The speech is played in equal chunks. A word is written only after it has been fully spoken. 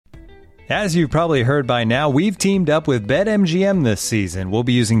As you've probably heard by now, we've teamed up with BetMGM this season. We'll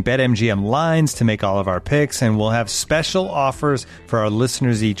be using BetMGM lines to make all of our picks, and we'll have special offers for our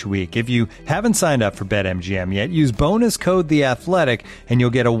listeners each week. If you haven't signed up for BetMGM yet, use bonus code The Athletic, and you'll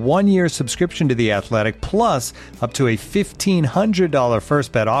get a 1-year subscription to The Athletic, plus up to a $1,500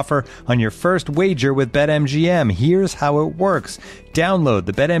 first bet offer on your first wager with BetMGM. Here's how it works. Download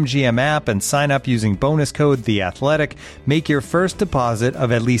the BetMGM app and sign up using bonus code The Athletic. Make your first deposit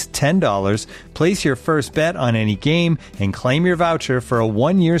of at least $10. Place your first bet on any game and claim your voucher for a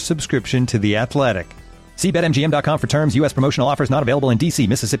 1-year subscription to The Athletic. See BetMGM.com for terms. U.S. promotional offers not available in D.C.,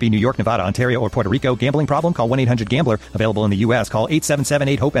 Mississippi, New York, Nevada, Ontario, or Puerto Rico. Gambling problem? Call 1-800-GAMBLER. Available in the U.S. Call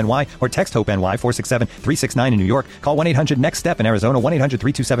 877-8-HOPE-NY or text HOPE-NY 467-369 in New York. Call 1-800-NEXT-STEP in Arizona.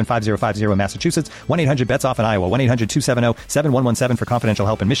 1-800-327-5050 in Massachusetts. 1-800-BETS-OFF in Iowa. 1-800-270-7117 for confidential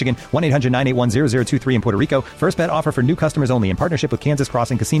help in Michigan. 1-800-981-0023 in Puerto Rico. First bet offer for new customers only in partnership with Kansas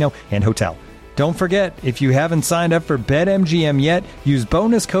Crossing Casino and Hotel. Don't forget, if you haven't signed up for BetMGM yet, use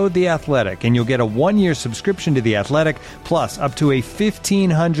bonus code The Athletic, and you'll get a 1-year subscription to The Athletic, plus up to a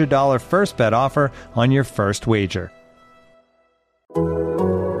 $1,500 first bet offer on your first wager.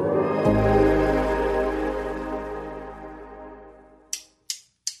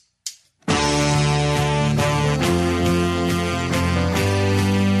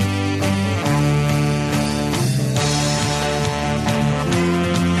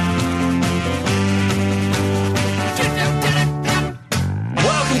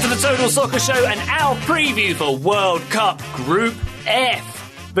 Soccer Show and our preview for World Cup Group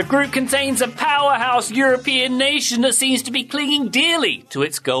F. The group contains a powerhouse European nation that seems to be clinging dearly to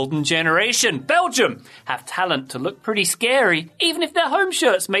its golden generation. Belgium have talent to look pretty scary, even if their home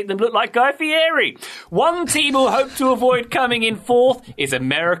shirts make them look like Guy Fieri. One team who hope to avoid coming in fourth is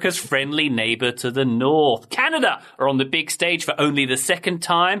America's friendly neighbour to the north. Canada are on the big stage for only the second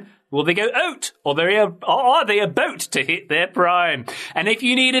time. Will they go out, or are they about to hit their prime? And if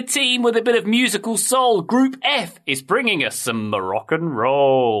you need a team with a bit of musical soul, Group F is bringing us some Moroccan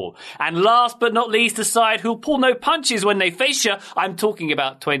roll. And last but not least, a side who'll pull no punches when they face you. I'm talking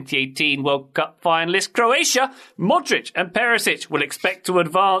about 2018 World Cup finalist Croatia. Modric and Perisic will expect to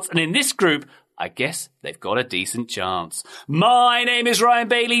advance, and in this group, I guess they've got a decent chance. My name is Ryan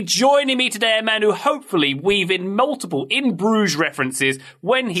Bailey. Joining me today, a man who hopefully weave in multiple In Bruges references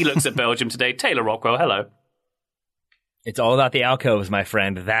when he looks at Belgium today. Taylor Rockwell, hello. It's all about the alcoves, my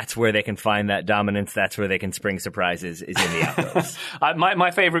friend. That's where they can find that dominance. That's where they can spring surprises, is in the alcoves. My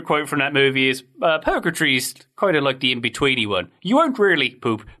favourite quote from that movie is, Purgatory's kind of like the in-betweeny one. You won't really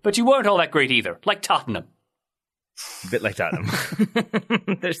poop, but you weren't all that great either. Like Tottenham. A bit like Tottenham.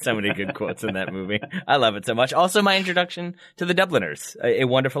 There's so many good quotes in that movie. I love it so much. Also, my introduction to the Dubliners, a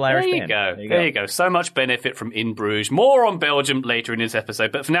wonderful Irish band. There you go. So much benefit from In Bruges. More on Belgium later in this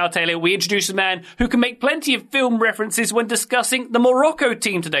episode. But for now, Taylor, we introduce a man who can make plenty of film references when discussing the Morocco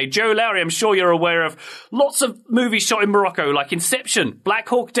team today. Joe Lowry, I'm sure you're aware of lots of movies shot in Morocco, like Inception, Black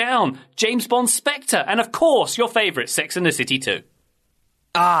Hawk Down, James Bond's Spectre, and of course, your favourite, Sex and the City 2.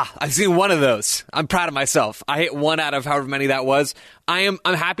 I've seen one of those. I'm proud of myself. I hit one out of however many that was. I'm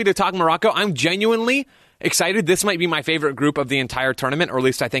happy to talk Morocco. I'm genuinely excited. This might be my favorite group of the entire tournament, or at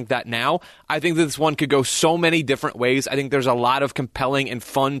least I think that now. I think that this one could go so many different ways. I think there's a lot of compelling and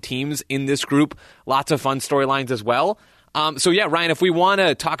fun teams in this group. Lots of fun storylines as well. So yeah, Ryan, if we want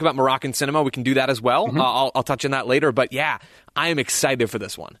to talk about Moroccan cinema, we can do that as well. Mm-hmm. I'll touch on that later. But yeah, I am excited for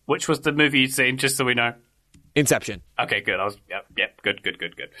this one. Which was the movie you'd seen, just so we know? Inception. Okay, good.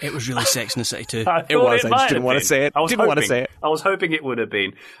 Good. It was really Sex and the City too. It was. I just didn't want to say it. I was hoping it would have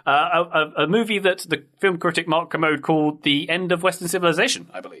been. A movie that the film critic Mark Kermode called The End of Western Civilization,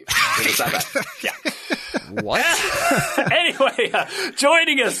 I believe. Yeah. What? Anyway,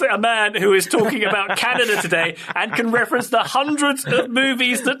 joining us, a man who is talking about Canada today and can reference the hundreds of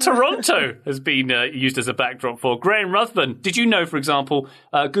movies that Toronto has been used as a backdrop for. Graham Ruthven, did you know, for example,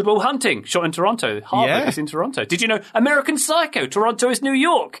 Good Will Hunting, shot in Toronto? Harvard is in Toronto. Did you know American Psycho, Toronto is New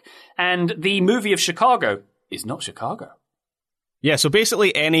York? And the movie of Chicago is not Chicago. Yeah, so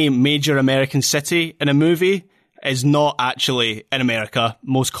basically any major American city in a movie is not actually in America.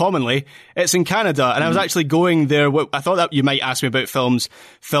 Most commonly, it's in Canada. And I was actually going there. I thought that you might ask me about films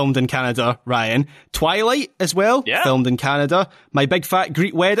filmed in Canada, Ryan. Twilight as well, filmed in Canada. My Big Fat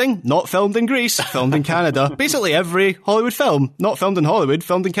Greek Wedding, not filmed in Greece, filmed in Canada. Basically every Hollywood film, not filmed in Hollywood,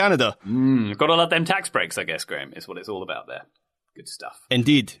 filmed in Canada. Got to love them tax breaks, I guess, Graham, is what it's all about there. Good stuff.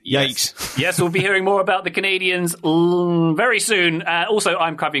 Indeed. Yes. Yikes. Yes, we'll be hearing more about the Canadians very soon. Also,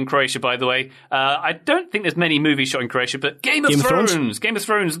 I'm covering Croatia, by the way. I don't think there's many movies shot in Croatia, but Game of Thrones. Game of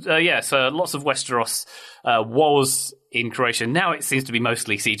Thrones, yes. Lots of Westeros was in Croatia. Now it seems to be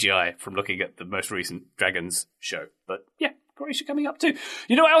mostly CGI from looking at the most recent Dragons show. But yeah, Croatia coming up too.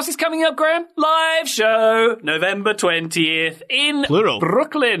 You know what else is coming up, Graham? Live show, November 20th in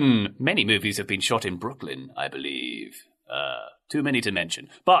Brooklyn. Many movies have been shot in Brooklyn, I believe. Too many to mention.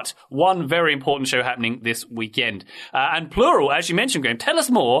 But one very important show happening this weekend. And plural, as you mentioned, Graham. Tell us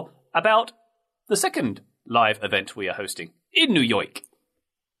more about the second live event we are hosting in New York.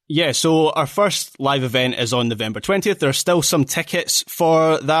 Yeah, so our first live event is on November 20th. There are still some tickets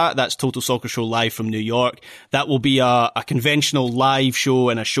for that. That's Total Soccer Show live from New York. That will be a conventional live show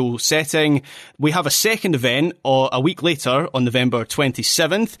in a show setting. We have a second event a week later on November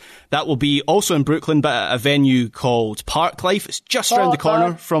 27th. That will be also in Brooklyn, but at a venue called Parklife. It's just around the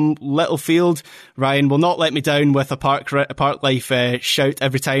corner from Littlefield. Ryan will not let me down with a Parklife shout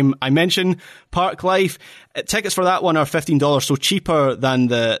every time I mention Parklife. Tickets for that one are $15, so cheaper than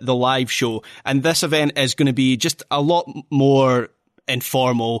the live show. And this event is going to be just a lot more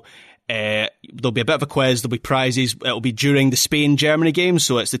informal. There'll be a bit of a quiz, there'll be prizes. It'll be during the Spain-Germany game,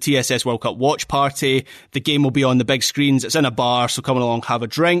 so it's the TSS World Cup watch party. The game will be on the big screens. It's in a bar, so come along, have a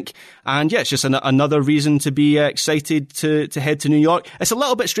drink. And yeah, it's just another reason to be excited to head to New York. It's a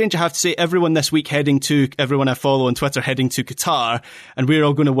little bit strange, I have to say, everyone this week everyone I follow on Twitter heading to Qatar, and we're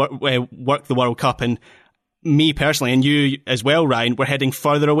all going to work the World Cup, and me personally, and you as well, Ryan, we're heading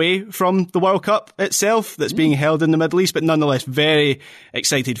further away from the World Cup itself that's being held in the Middle East, but nonetheless very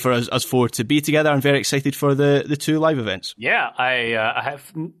excited for us four to be together and very excited for the two live events. Yeah, I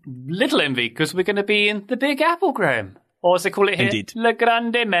have little envy because we're going to be in the Big Apple, Graham. Or as they call it here, Indeed. Le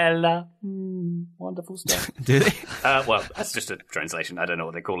Grande Mela. Wonderful stuff. Do they? Well, that's just a translation. I don't know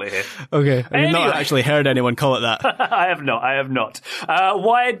what they call it here. Okay. I've not Anyway. actually heard anyone call it that. I have not.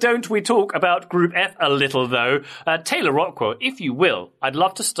 Why don't we talk about Group F a little, though? Taylor Rockwell, if you will, I'd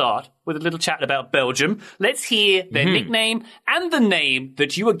love to start with a little chat about Belgium. Let's hear their nickname and the name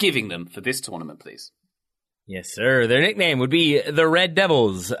that you are giving them for this tournament, please. Yes, sir. Their nickname would be the Red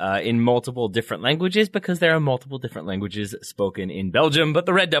Devils in multiple different languages because there are multiple different languages spoken in Belgium, but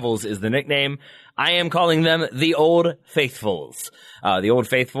the Red Devils is the nickname. I am calling them the Old Faithfuls. The Old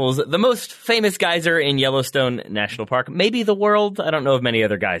Faithfuls, the most famous geyser in Yellowstone National Park, maybe the world. I don't know of many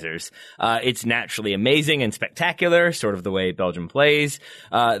other geysers. It's naturally amazing and spectacular, sort of the way Belgium plays.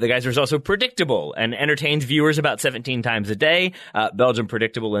 The geyser is also predictable and entertains viewers about 17 times a day. Belgium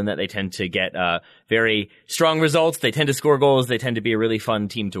predictable in that they tend to get very strong results. They tend to score goals. They tend to be a really fun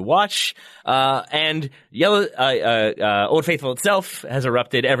team to watch. And Old Faithful itself has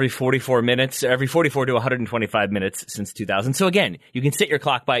erupted every 44 to 125 minutes since 2000. So again, you can set your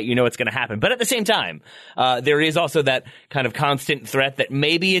clock by it. You know it's going to happen. But at the same time, there is also that kind of constant threat that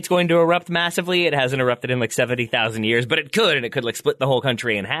maybe it's going to erupt massively. It hasn't erupted in like 70,000 years, but it could, and it could like split the whole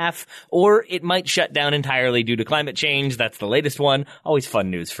country in half, or it might shut down entirely due to climate change. That's the latest one. Always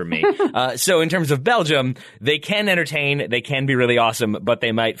fun news for me. So in terms of Belgium, they can entertain, they can be really awesome, but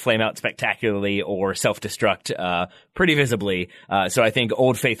they might flame out spectacularly or self-destruct pretty visibly. So I think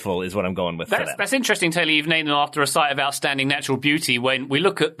Old Faithful is what I'm going with for that. That's interesting, Taylor. You've named them after a site of outstanding natural beauty. When we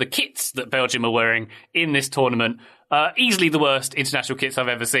look at the kits that Belgium are wearing in this tournament, easily the worst international kits I've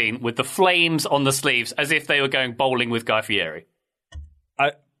ever seen, with the flames on the sleeves, as if they were going bowling with Guy Fieri.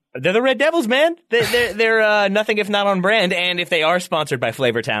 They're the Red Devils, man. They're nothing if not on brand. And if they are sponsored by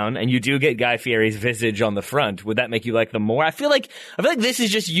Flavortown, and you do get Guy Fieri's visage on the front, would that make you like them more? I feel like this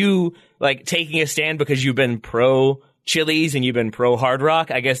is just you like taking a stand because you've been pro Chili's and you've been pro Hard Rock.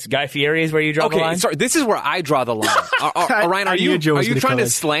 I guess Guy Fieri is where you draw the line. Okay, sorry. This is where I draw the line. Ryan, are you trying to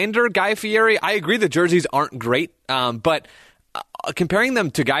slander Guy Fieri? I agree the jerseys aren't great, but comparing them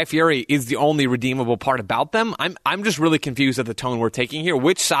to Guy Fieri is the only redeemable part about them. I'm just really confused at the tone we're taking here.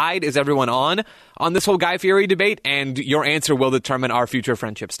 Which side is everyone on this whole Guy Fieri debate? And your answer will determine our future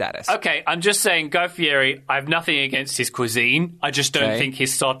friendship status. Okay, I'm just saying, Guy Fieri, I have nothing against his cuisine. I just don't think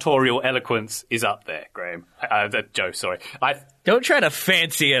his sartorial eloquence is up there, Graham. Joe, sorry. Don't try to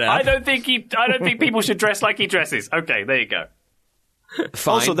fancy it up. I don't think people should dress like he dresses. Okay, there you go.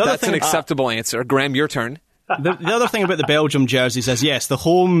 Fine, Also, that's an acceptable answer. Graham, your turn. The other thing about the Belgium jerseys is, yes, the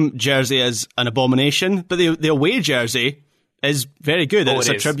home jersey is an abomination, but the away jersey is very good. It's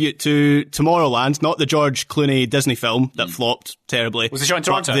a tribute to Tomorrowland, not the George Clooney Disney film that flopped terribly. Was it shown in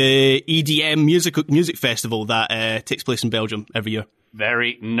Toronto? The EDM music festival that takes place in Belgium every year.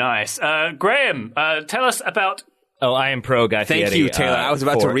 Very nice. Graham, tell us about Oh, I am pro Guy Fieri. Thank you, Taylor. I was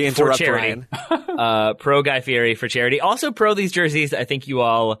about to re-interrupt Ryan. Ryan. Pro Guy Fieri for charity. Also pro these jerseys. I think you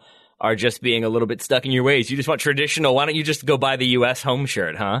all are just being a little bit stuck in your ways. You just want traditional. Why don't you just go buy the U.S. home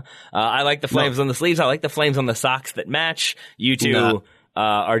shirt, huh? I like the flames on the sleeves. I like the flames on the socks that match. You two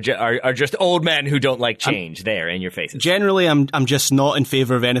are just old men who don't like change there in your faces. Generally, I'm just not in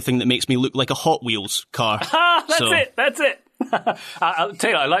favour of anything that makes me look like a Hot Wheels car. That's it.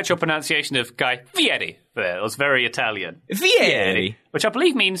 Taylor, I liked your pronunciation of Guy Fieri there. It was very Italian. Fieri. Which I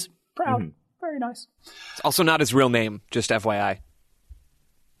believe means proud. Mm-hmm. Very nice. It's also not his real name, just FYI.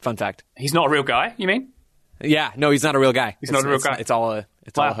 Fun fact. He's not a real guy, you mean? Yeah, no, he's not a real guy. He's not a real guy. It's all a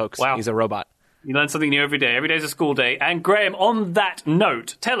hoax. Wow. He's a robot. You learn something new every day. Every day's a school day. And Graham, on that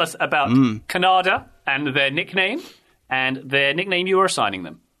note, tell us about Canada and their nickname you are assigning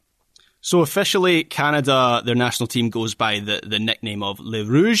them. So officially, Canada, their national team goes by the nickname of Les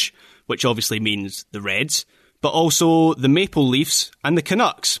Rouges, which obviously means the Reds, but also the Maple Leafs and the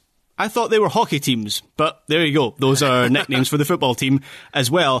Canucks. I thought they were hockey teams, but there you go. Those are nicknames for the football team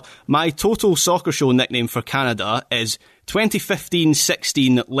as well. My Total Soccer Show nickname for Canada is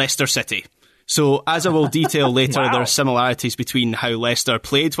 2015-16 Leicester City. So, as I will detail later, there are similarities between how Leicester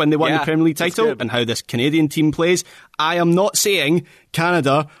played when they won the Premier League title and how this Canadian team plays. I am not saying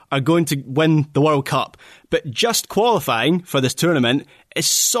Canada are going to win the World Cup, but just qualifying for this tournament is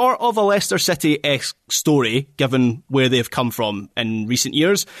sort of a Leicester City-esque story, given where they've come from in recent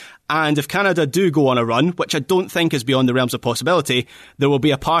years. And if Canada do go on a run, which I don't think is beyond the realms of possibility, there will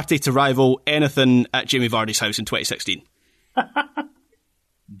be a party to rival anything at Jamie Vardy's house in 2016.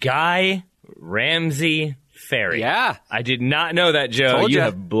 Guy Ramsey Ferry. Yeah. I did not know that, Joe. You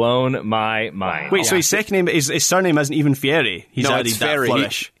have blown my mind. Wait, so his second name, his surname isn't even Fieri? He's added it's that Ferry.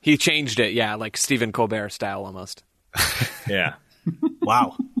 flourish. He changed it, like Stephen Colbert style almost. Yeah.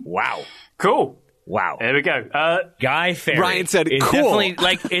 Wow. Cool. Wow. There we go. Guy Ferry. Ryan said, it's cool.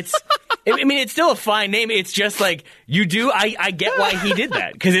 Definitely, it's... I mean, it's still a fine name. It's just like, I get why he did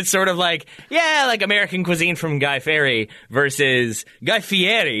that. Because it's sort of like American cuisine from Guy Fieri versus Guy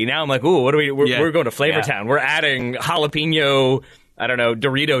Fieri. Now I'm like, ooh, we're going to Flavortown. We're adding jalapeno, I don't know,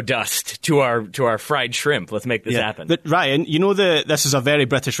 Dorito dust to our fried shrimp. Let's make this happen. But Ryan, you know this is a very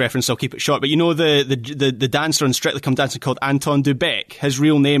British reference, so I'll keep it short, but you know the dancer on Strictly Come Dancing called Anton Dubek? His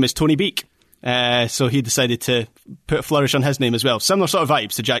real name is Tony Beak. So he decided to put a flourish on his name as well. Similar sort of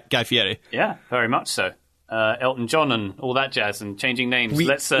vibes to Guy Fieri. Yeah, very much so. Elton John and all that jazz and changing names.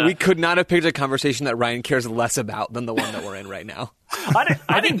 We could not have picked a conversation that Ryan cares less about than the one that we're in right now.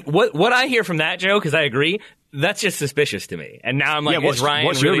 I think what I hear from that, Joe, because I agree, that's just suspicious to me. And now I'm like, is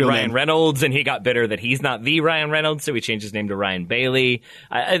Ryan really Ryan name? Reynolds? And he got bitter that he's not the Ryan Reynolds, so he changed his name to Ryan Bailey.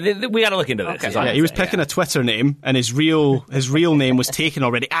 We got to look into this. Okay. Yeah, he was picking a Twitter name, and his real name was taken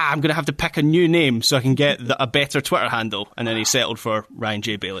already. I'm going to have to pick a new name so I can get a better Twitter handle. And then he settled for Ryan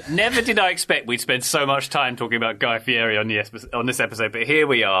J. Bailey. Never did I expect we'd spend so much time talking about Guy Fieri on this episode, but here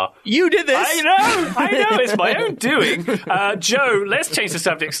we are. You did this. I know. It's my own doing. Joe, let's change the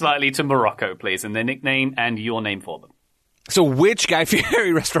subject slightly to Morocco, please, and their nickname and your name for them. So which Guy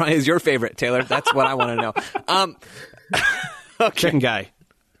Fieri restaurant is your favorite, Taylor? That's what I want to know. Okay. Chicken Guy.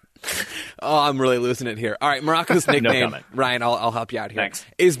 Oh, I'm really losing it here. All right, Morocco's nickname, Ryan, I'll help you out here. Thanks.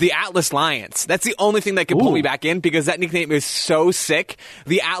 Is the Atlas Lions. That's the only thing that can pull me back in because that nickname is so sick.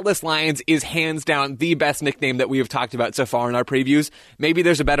 The Atlas Lions is hands down the best nickname that we have talked about so far in our previews. Maybe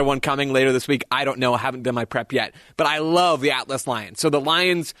there's a better one coming later this week. I don't know. I haven't done my prep yet. But I love the Atlas Lions. So the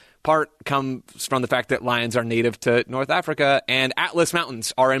Lions part comes from the fact that lions are native to North Africa and Atlas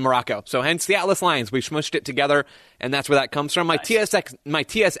Mountains are in Morocco. So hence the Atlas Lions. We smushed it together, and that's where that comes from. My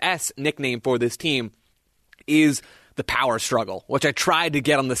TSS nickname for this team is the Power Struggle, which I tried to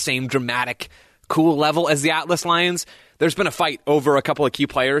get on the same dramatic, cool level as the Atlas Lions. There's been a fight over a couple of key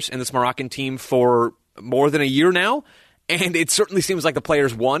players in this Moroccan team for more than a year now. And it certainly seems like the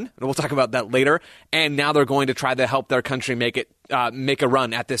players won, and we'll talk about that later. And now they're going to try to help their country make a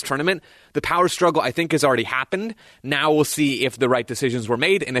run at this tournament. The power struggle, I think, has already happened. Now we'll see if the right decisions were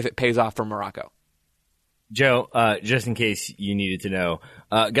made and if it pays off for Morocco. Joe, just in case you needed to know,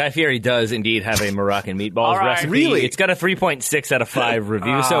 Guy Fieri does indeed have a Moroccan meatballs recipe. Really? It's got a 3.6 out of 5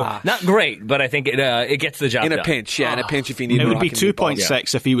 review, so not great, but I think it gets the job done. In a pinch if you need it Moroccan would be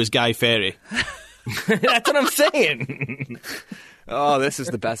 2.6 if he was Guy Fieri. That's what I'm saying. Oh, this is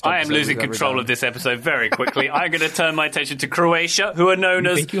the best I am losing control of this episode very quickly. I'm going to turn my attention to Croatia, who are known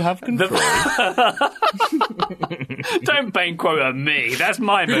as... think you have control? Don't bank quote at me. That's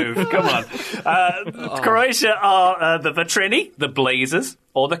my move. Come on. Croatia are the Vetrini, the Blazers,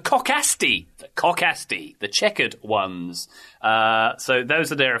 or the Kokasti, the checkered ones. So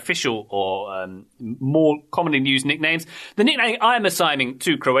those are their official or more commonly used nicknames. The nickname I'm assigning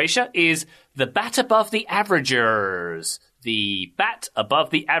to Croatia is the Bat Above the Averagers. The bat above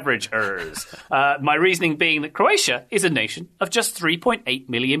the averagers. My reasoning being that Croatia is a nation of just 3.8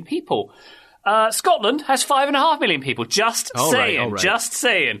 million people. Scotland has 5.5 million people. Just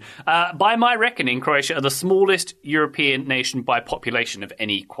saying. By my reckoning, Croatia are the smallest European nation by population of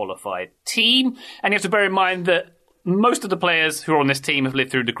any qualified team. And you have to bear in mind that most of the players who are on this team have lived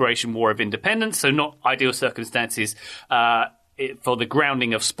through the Croatian War of Independence, so not ideal circumstances for the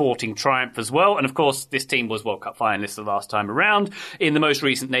grounding of sporting triumph as well. And of course, this team was World Cup finalists the last time around. In the most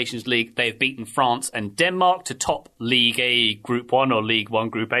recent Nations League, they've beaten France and Denmark to top League A Group 1 or League 1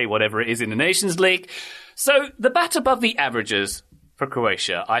 Group A, whatever it is in the Nations League. So the bat above the averages for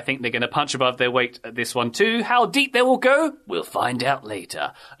Croatia. I think they're going to punch above their weight at this one too. How deep they will go, we'll find out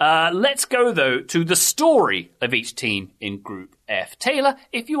later. Let's go, though, to the story of each team in Group F. Taylor,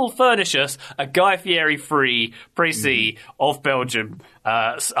 if you will furnish us a Guy Fieri-free précis of Belgium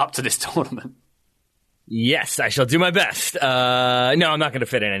up to this tournament. Yes, I shall do my best. No, I'm not going to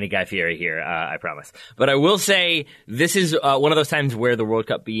fit in any Guy Fieri here, I promise. But I will say this is one of those times where the World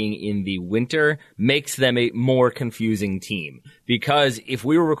Cup being in the winter makes them a more confusing team. Because if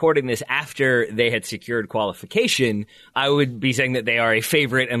we were recording this after they had secured qualification, I would be saying that they are a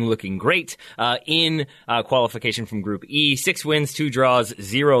favorite and looking great in qualification from Group E. 6 wins, 2 draws,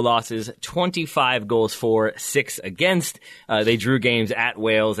 0 losses, 25 goals for, 6 against. They drew games at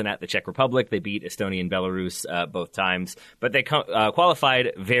Wales and at the Czech Republic. They beat Estonia and Belarus both times, but they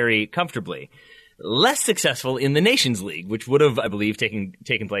qualified very comfortably. Less successful in the Nations League, which would have, I believe,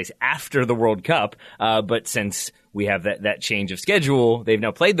 taken place after the World Cup. But since we have that change of schedule, they've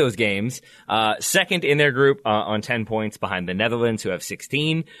now played those games. Second in their group on 10 points behind the Netherlands, who have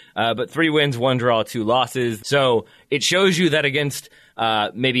 16. But 3 wins, 1 draw, 2 losses. So it shows you that against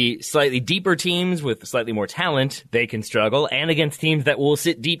maybe slightly deeper teams with slightly more talent, they can struggle. And against teams that will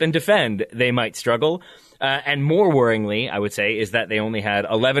sit deep and defend, they might struggle. And more worryingly, I would say, is that they only had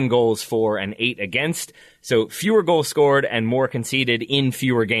 11 goals for and 8 against. So fewer goals scored and more conceded in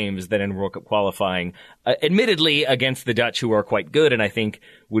fewer games than in World Cup qualifying. Admittedly, against the Dutch, who are quite good, and I think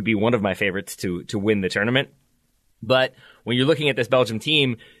would be one of my favorites to win the tournament. But when you're looking at this Belgium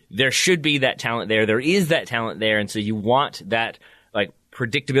team, there should be that talent there. There is that talent there, and so you want that, like,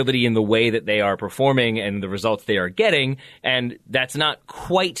 predictability in the way that they are performing and the results they are getting, and that's not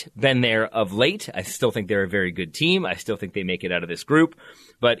quite been there of late. I still think they're a very good team. I still think they make it out of this group,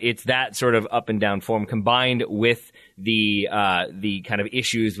 but it's that sort of up and down form combined with the kind of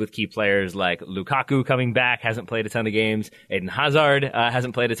issues with key players like Lukaku coming back, hasn't played a ton of games. Eden Hazard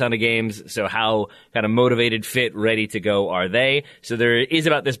hasn't played a ton of games. So how kind of motivated, fit, ready to go are they? So there is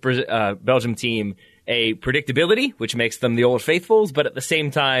about this Belgium team a predictability, which makes them the Old Faithfuls, but at the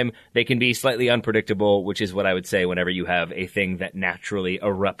same time, they can be slightly unpredictable, which is what I would say whenever you have a thing that naturally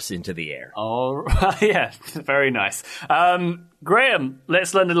erupts into the air. Oh, yeah, very nice. Graham,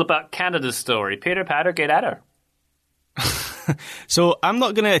 let's learn a little about Canada's story. Peter Patter, get at her. So I'm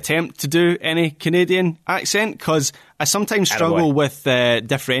not going to attempt to do any Canadian accent because I sometimes struggle with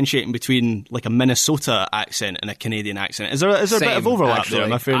differentiating between like a Minnesota accent and a Canadian accent. Is there a bit of overlap actually there?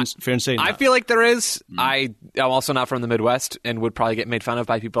 Am I fair in saying that? I feel like there is. I'm also not from the Midwest and would probably get made fun of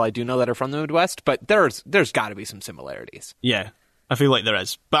by people I do know that are from the Midwest, but there's got to be some similarities. Yeah. I feel like there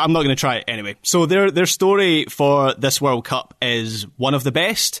is, but I'm not going to try it anyway. So their story for this World Cup is one of the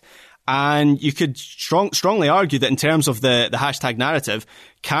best. And you could strongly argue that in terms of the hashtag narrative,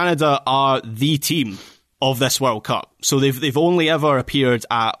 Canada are the team of this World Cup. So they've only ever appeared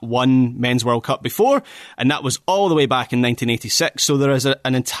at one Men's World Cup before, and that was all the way back in 1986. So there is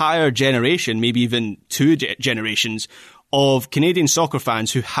an entire generation, maybe even 2 generations, of Canadian soccer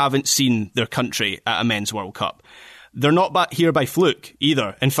fans who haven't seen their country at a Men's World Cup. They're not here by fluke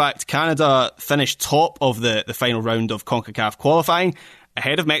either. In fact, Canada finished top of the final round of CONCACAF qualifying,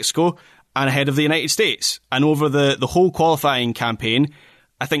 ahead of Mexico and ahead of the United States. And over the whole qualifying campaign,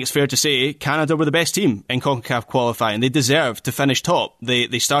 I think it's fair to say Canada were the best team in CONCACAF qualifying. They deserved to finish top. They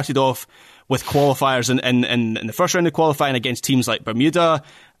started off with qualifiers in the first round of qualifying against teams like Bermuda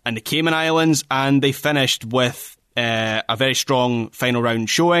and the Cayman Islands, and they finished with a very strong final round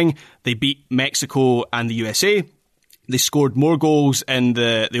showing. They beat Mexico and the USA. They scored more goals in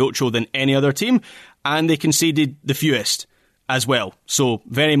the Ocho than any other team, and they conceded the fewest as well. So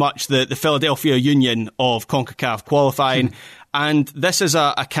very much the Philadelphia Union of CONCACAF qualifying. And this is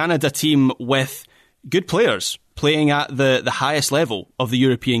a Canada team with good players playing at the highest level of the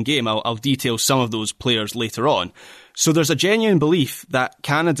European game. I'll detail some of those players later on. So there's a genuine belief that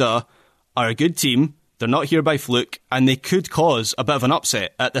Canada are a good team. They're not here by fluke, and they could cause a bit of an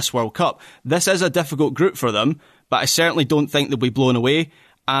upset at this World Cup. This is a difficult group for them, but I certainly don't think they'll be blown away.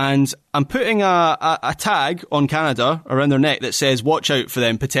 And I'm putting a tag on Canada around their neck that says, watch out for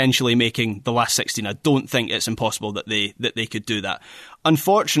them potentially making the last 16. I don't think it's impossible that they could do that.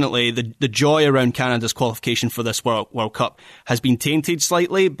 Unfortunately, the joy around Canada's qualification for this World Cup has been tainted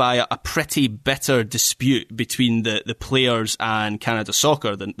slightly by a pretty bitter dispute between the players and Canada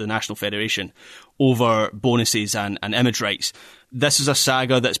Soccer, the National Federation, over bonuses and image rights. This is a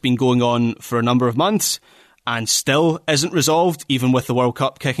saga that's been going on for a number of months and still isn't resolved, even with the World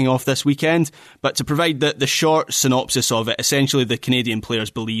Cup kicking off this weekend. But to provide the short synopsis of it, essentially the Canadian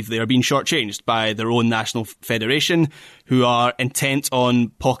players believe they are being shortchanged by their own national federation, who are intent on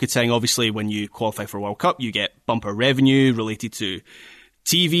pocketing. Obviously, when you qualify for a World Cup, you get bumper revenue related to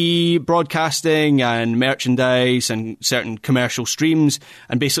TV broadcasting and merchandise and certain commercial streams.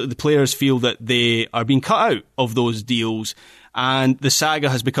 And basically the players feel that they are being cut out of those deals. And the saga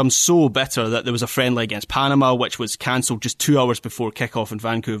has become so bitter that there was a friendly against Panama, which was cancelled just 2 hours before kickoff in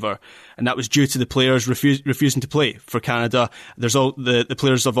Vancouver. And that was due to the players refusing to play for Canada. The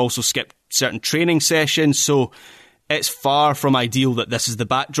players have also skipped certain training sessions. So it's far from ideal that this is the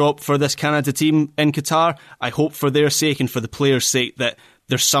backdrop for this Canada team in Qatar. I hope for their sake and for the players' sake that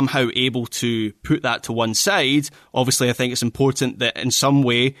they're somehow able to put that to one side. Obviously, I think it's important that in some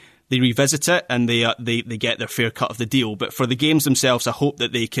way they revisit it and they get their fair cut of the deal. But for the games themselves, I hope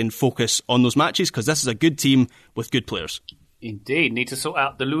that they can focus on those matches because this is a good team with good players. Indeed. Need to sort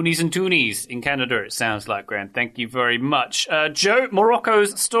out the loonies and toonies in Canada, it sounds like, Grant. Thank you very much. Joe,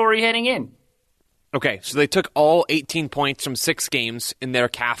 Morocco's story heading in. Okay, so they took all 18 points from 6 games in their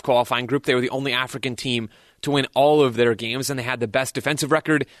CAF qualifying group. They were the only African team to win all of their games, and they had the best defensive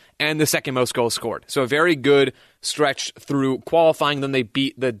record and the second most goals scored. So a very good stretch through qualifying. Then they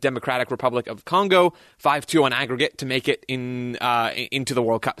beat the Democratic Republic of Congo 5-2 on aggregate to make it into the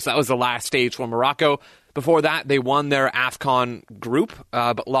World Cup. So that was the last stage for Morocco. Before that, they won their AFCON group,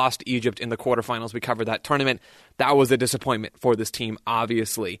 but lost Egypt in the quarterfinals. We covered that tournament. That was a disappointment for this team,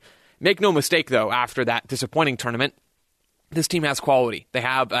 obviously. Make no mistake, though, after that disappointing tournament, this team has quality. They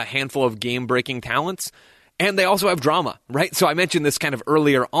have a handful of game-breaking talents, and they also have drama, right? So I mentioned this kind of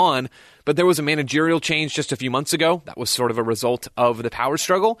earlier on, but there was a managerial change just a few months ago. That was sort of a result of the power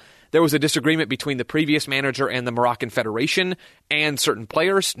struggle. There was a disagreement between the previous manager and the Moroccan Federation and certain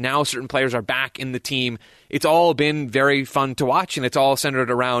players. Now certain players are back in the team. It's all been very fun to watch, and it's all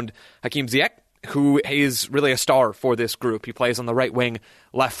centered around Hakim Ziyech, who is really a star for this group. He plays on the right wing,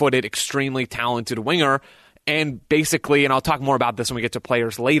 left-footed, extremely talented winger. And basically, and I'll talk more about this when we get to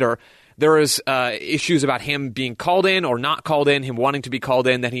players later, there is issues about him being called in or not called in, him wanting to be called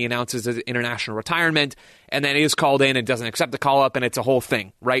in, that he announces his international retirement, and then is called in and doesn't accept the call-up, and it's a whole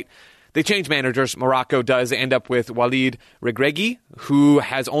thing, right? They change managers. Morocco does end up with Walid Regragui, who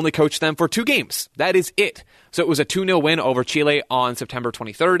has only coached them for 2 games. That is it. So it was a 2-0 win over Chile on September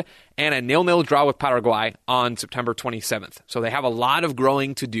 23rd and a 0-0 draw with Paraguay on September 27th. So they have a lot of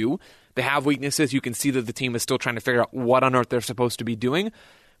growing to do. They have weaknesses. You can see that the team is still trying to figure out what on earth they're supposed to be doing.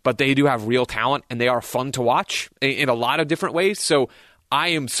 But they do have real talent, and they are fun to watch in a lot of different ways. So I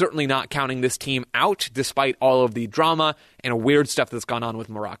am certainly not counting this team out, despite all of the drama and weird stuff that's gone on with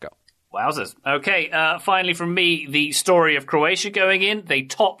Morocco. Wowzers. Okay, finally from me, the story of Croatia going in. They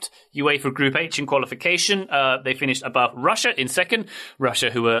topped UEFA Group H in qualification. They finished above Russia in second. Russia,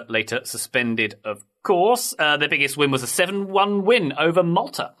 who were later suspended, of course. Their biggest win was a 7-1 win over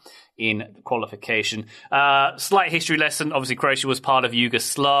Malta in qualification. Slight history lesson. Obviously, Croatia was part of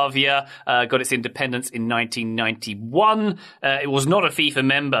Yugoslavia, got its independence in 1991. It was not a FIFA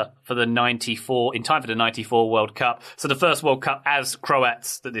member for the 94, in time for the 94 World Cup. So the first World Cup as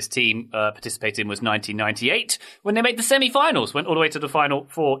Croats that this team participated in was 1998, when they made the semi-finals, went all the way to the Final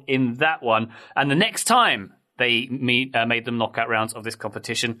Four in that one. And the next time they made them knockout rounds of this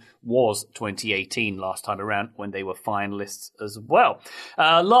competition was 2018, last time around, when they were finalists as well.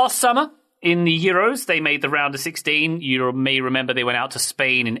 Last summer, in the Euros, they made the round of 16. You may remember they went out to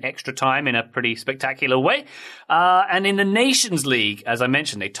Spain in extra time in a pretty spectacular way. And in the Nations League, as I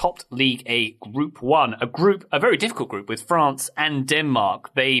mentioned, they topped League A Group 1, a very difficult group with France and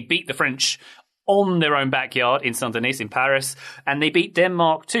Denmark. They beat the French on their own backyard in Saint-Denis in Paris, and they beat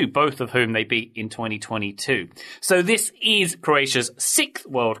Denmark too, both of whom they beat in 2022. So this is Croatia's 6th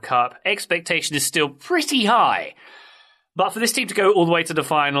World Cup. Expectation is still pretty high. But for this team to go all the way to the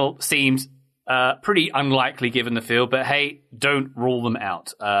final seems Pretty unlikely given the field, but hey, don't rule them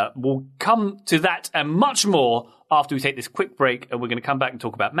out. We'll come to that and much more after we take this quick break, and we're going to come back and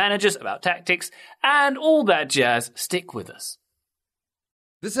talk about managers, about tactics, and all that jazz. Stick with us.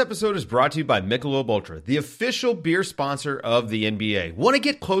 This episode is brought to you by Michelob Ultra, the official beer sponsor of the NBA. Want to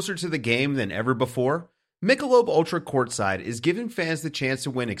get closer to the game than ever before? Michelob Ultra Courtside is giving fans the chance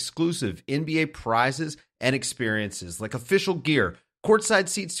to win exclusive NBA prizes and experiences like official gear, courtside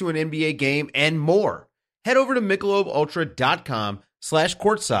seats to an NBA game, and more. Head over to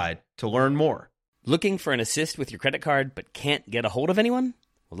MichelobUltra.com/courtside to learn more. Looking for an assist with your credit card but can't get a hold of anyone?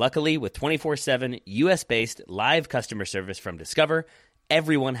 Well, luckily, with 24/7 US-based live customer service from Discover,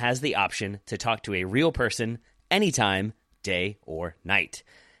 everyone has the option to talk to a real person anytime, day or night.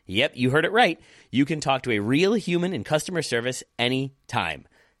 Yep, you heard it right. You can talk to a real human in customer service anytime.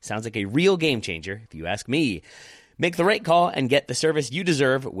 Sounds like a real game changer, if you ask me. Make the right call and get the service you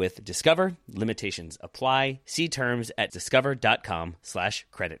deserve with Discover. Limitations apply. See terms at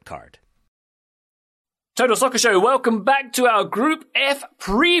discover.com/creditcard. Total Soccer Show, welcome back to our Group F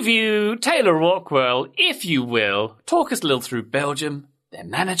preview. Taylor Rockwell, if you will, talk us a little through Belgium, their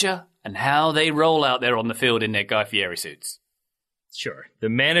manager, and how they roll out there on the field in their Guy Fieri suits. Sure. The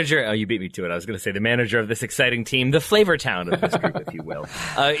manager, you beat me to it. I was going to say the manager of this exciting team, the flavor town of this group, if you will,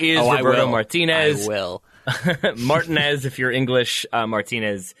 is Roberto Martinez. I will. Martinez, if you're English,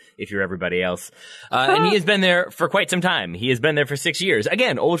 Martinez, if you're everybody else. And he has been there for quite some time. He has been there for 6 years.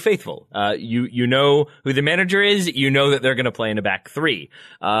 Again, old faithful. You know who the manager is. You know that they're going to play in a back three.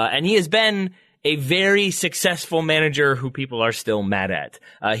 And he has been a very successful manager who people are still mad at.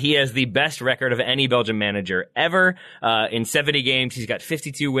 He has the best record of any Belgian manager ever. In 70 games, he's got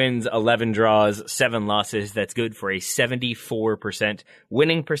 52 wins, 11 draws, 7 losses. That's good for a 74%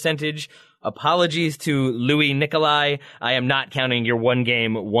 winning percentage. Apologies to Louis Nicolai. I am not counting your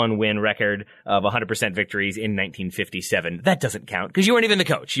 1-game, 1-win record of 100% victories in 1957. That doesn't count because you weren't even the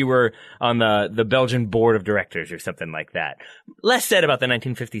coach. You were on the Belgian board of directors or something like that. Less said about the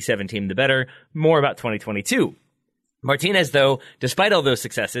 1957 team, the better. More about 2022. Martinez, though, despite all those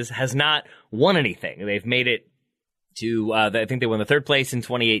successes, has not won anything. They've made it to, I think they won the 3rd place in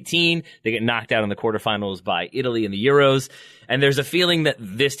 2018. They get knocked out in the quarterfinals by Italy in the Euros. And there's a feeling that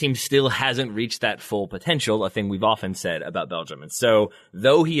this team still hasn't reached that full potential, a thing we've often said about Belgium. And so,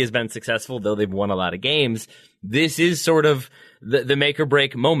 though he has been successful, though they've won a lot of games, this is sort of the make or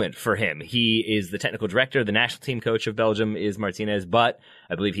break moment for him. He is the technical director. The national team coach of Belgium is Martinez, but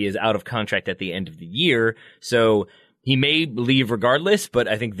I believe he is out of contract at the end of the year. So, he may leave regardless, but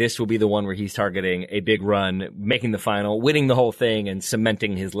I think this will be the one where he's targeting a big run, making the final, winning the whole thing, and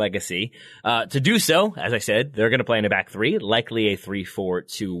cementing his legacy. To do so, as I said, they're going to play in a back three, likely a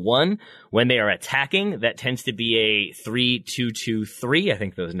 3-4-2-1. When they are attacking, that tends to be a 3-2-2-3. I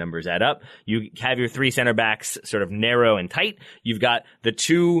think those numbers add up. You have your 3 center backs sort of narrow and tight. You've got the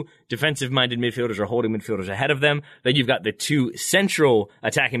 2 defensive-minded midfielders or holding midfielders ahead of them. Then you've got the 2 central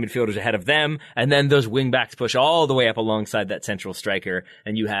attacking midfielders ahead of them. And then those wing backs push all the way up alongside that central striker.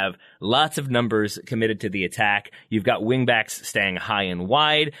 And you have lots of numbers committed to the attack. You've got wing backs staying high and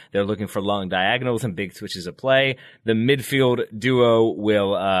wide. They're looking for long diagonals and big switches of play. The midfield duo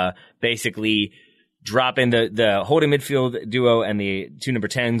will basically drop in the holding midfield duo, and the 2 number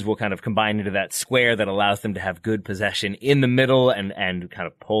 10s will kind of combine into that square that allows them to have good possession in the middle and kind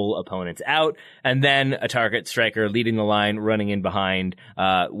of pull opponents out. And then a target striker leading the line, running in behind,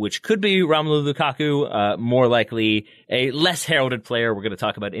 which could be Romelu Lukaku, more likely a less heralded player. We're going to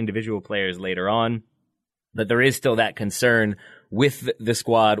talk about individual players later on. But there is still that concern with the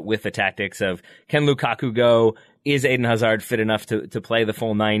squad, with the tactics of, can Lukaku go? Is Eden Hazard fit enough to play the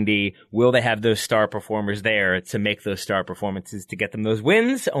full 90? Will they have those star performers there to make those star performances to get them those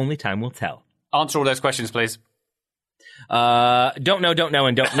wins? Only time will tell. Answer all those questions, please. Don't know,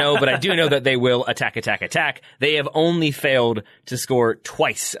 but I do know that they will attack. They have only failed to score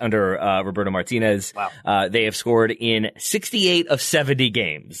twice under Roberto Martinez. Wow. They have scored in 68 of 70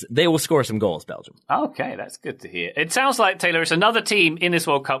 games. They will score some goals, Belgium. Okay, that's good to hear. It sounds like, Taylor, it's another team in this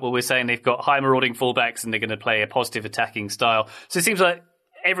World Cup where we're saying they've got high marauding fullbacks and they're going to play a positive attacking style. So it seems like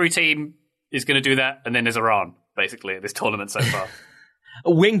every team is going to do that, and then there's Iran, basically, at this tournament so far.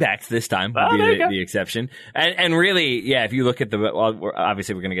 Wingbacks this time would be the exception. And really, yeah, if you look at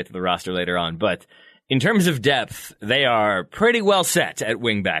obviously we're going to get to the roster later on, but in terms of depth, they are pretty well set at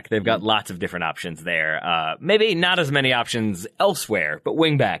wingback. They've got lots of different options there. Maybe not as many options elsewhere, but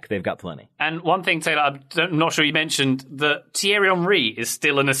wingback, they've got plenty. And one thing, Taylor, I'm not sure you mentioned that Thierry Henry is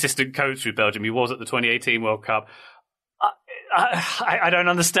still an assistant coach with Belgium. He was at the 2018 World Cup. I don't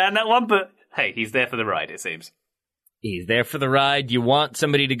understand that one, but hey, he's there for the ride, it seems. He's there for the ride. You want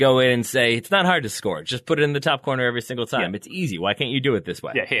somebody to go in and say, it's not hard to score. Just put it in the top corner every single time. Yeah. It's easy. Why can't you do it this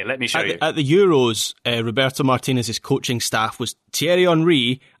way? Yeah, here, let me show you. At the Euros, Roberto Martinez's coaching staff was Thierry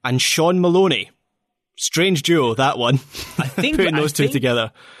Henry and Sean Maloney. Strange duo, that one. I think putting those two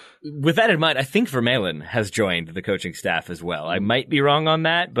together. With that in mind, I think Vermaelen has joined the coaching staff as well. I might be wrong on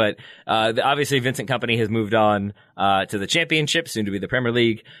that, but obviously Vincent Kompany has moved on to the Championship, soon to be the Premier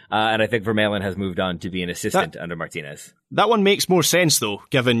League, and I think Vermaelen has moved on to be an assistant under Martinez. That one makes more sense, though,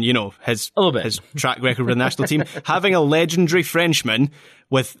 given, his track record with the national team. Having a legendary Frenchman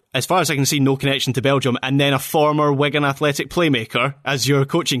with, as far as I can see, no connection to Belgium, and then a former Wigan Athletic playmaker as your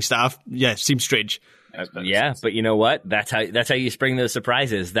coaching staff, seems strange. Yeah, but you know what? That's how you spring those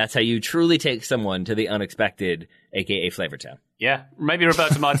surprises. That's how you truly take someone to the unexpected, aka Flavortown. Yeah, maybe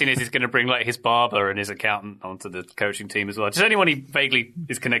Roberto Martinez is going to bring his barber and his accountant onto the coaching team as well. Just anyone he vaguely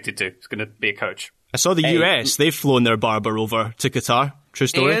is connected to is going to be a coach. I saw the US, they've flown their barber over to Qatar. True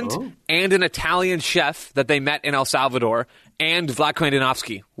story. And an Italian chef that they met in El Salvador, and Vlatko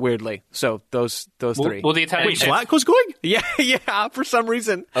Andonovski, weirdly. So those three. Well, the Italian chef... Vlatko's going? Yeah, for some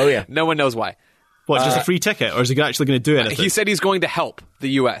reason. Oh, yeah. No one knows why. What, just a free ticket, or is he actually going to do anything? He said he's going to help the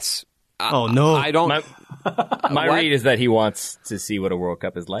U.S. Oh, no. I don't... My read is that he wants to see what a World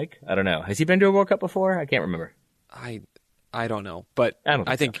Cup is like. I don't know. Has he been to a World Cup before? I can't remember. I don't know, but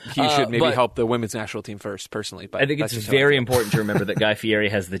I think he should maybe help the women's national team first, personally. But I think it's very important to remember that Guy Fieri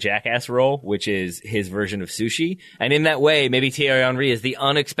has the jackass role, which is his version of sushi. And in that way, maybe Thierry Henry is the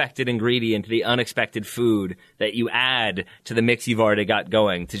unexpected ingredient, the unexpected food that you add to the mix you've already got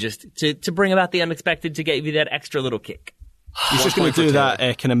going to bring about the unexpected, to get you that extra little kick. He's just going to do that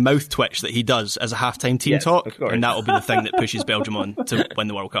kind of mouth twitch that he does as a halftime team talk, and that will be the thing that pushes Belgium on to win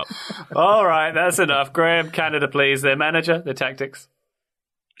the World Cup. All right, that's enough. Graham, Canada, please. Their manager, their tactics.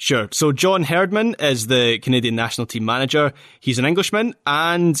 Sure. So John Herdman is the Canadian national team manager. He's an Englishman,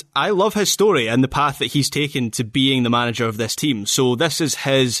 and I love his story and the path that he's taken to being the manager of this team. So this is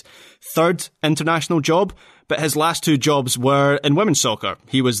his third international job, but his last two jobs were in women's soccer.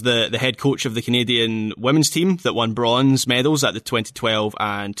 He was the head coach of the Canadian women's team that won bronze medals at the 2012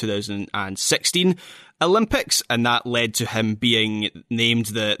 and 2016 Olympics, and that led to him being named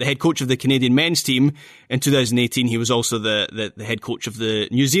the head coach of the Canadian men's team. In 2018, he was also the head coach of the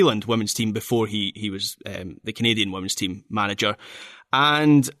New Zealand women's team before he was the Canadian women's team manager.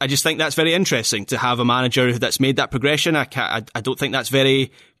 And I just think that's very interesting to have a manager that's made that progression. I don't think that's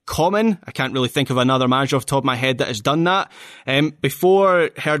very common. I can't really think of another manager off the top of my head that has done that. Before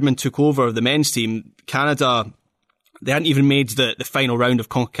Herdman took over the men's team, Canada, they hadn't even made the final round of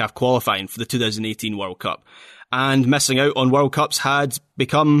CONCACAF qualifying for the 2018 World Cup. And missing out on World Cups had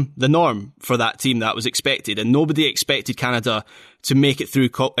become the norm for that team. That was expected. And nobody expected Canada to make it through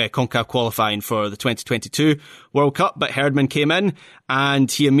CONCACAF qualifying for the 2022 World Cup. But Herdman came in and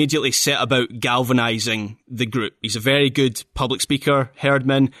he immediately set about galvanising the group. He's a very good public speaker,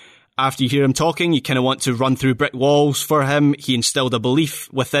 Herdman. After you hear him talking, you kind of want to run through brick walls for him. He instilled a belief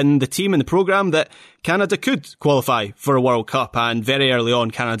within the team and the programme that Canada could qualify for a World Cup. And very early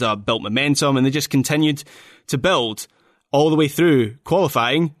on, Canada built momentum and they just continued to build all the way through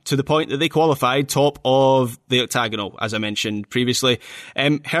qualifying to the point that they qualified top of the octagonal, as I mentioned previously.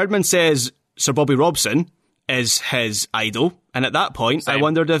 Herdman says Sir Bobby Robson is his idol. And at that point, I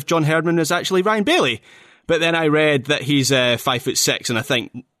wondered if John Herdman was actually Ryan Bailey. But then I read that he's 5'6", and I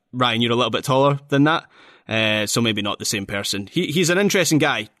think, Ryan, you're a little bit taller than that. So maybe not the same person. He's an interesting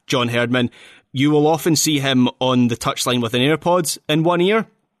guy, John Herdman. You will often see him on the touchline with an AirPods in one ear,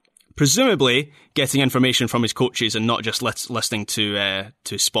 presumably getting information from his coaches and not just listening to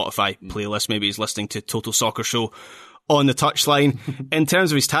Spotify playlists. Maybe he's listening to Total Soccer Show on the touchline. In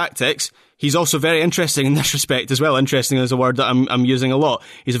terms of his tactics, he's also very interesting in this respect as well. Interesting is a word that I'm using a lot.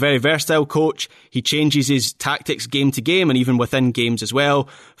 He's a very versatile coach. He changes his tactics game to game and even within games as well.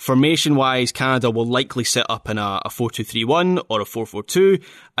 Formation-wise, Canada will likely set up in a 4-2-3-1 or a 4-4-2.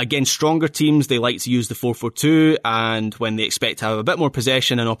 Against stronger teams, they like to use the 4-4-2, and when they expect to have a bit more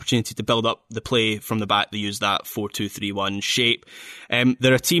possession and opportunity to build up the play from the back, they use that 4-2-3-1 shape.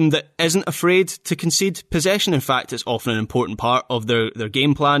 They're a team that isn't afraid to concede possession. In fact, it's often an important part of their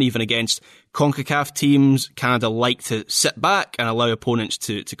game plan, even against CONCACAF teams. Canada like to sit back and allow opponents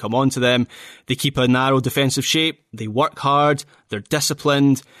to come on to them. They keep a narrow defensive shape. They work hard. They're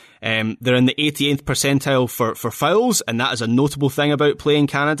disciplined. They're in the 88th percentile for fouls, and that is a notable thing about playing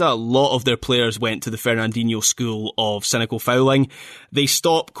Canada. A lot of their players went to the Fernandinho school of cynical fouling. They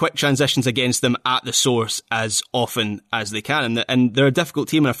stop quick transitions against them at the source as often as they can, and they're a difficult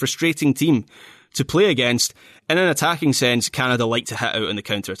team and a frustrating team to play against. In an attacking sense, Canada like to hit out on the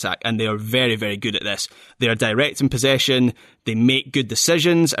counter-attack, and they are very, very good at this. They are direct in possession. They make good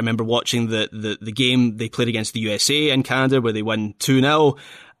decisions. I remember watching the game they played against the USA in Canada where they won 2-0.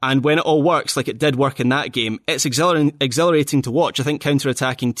 And when it all works, like it did work in that game, it's exhilarating to watch. I think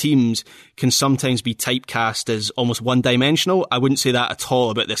counter-attacking teams can sometimes be typecast as almost one-dimensional. I wouldn't say that at all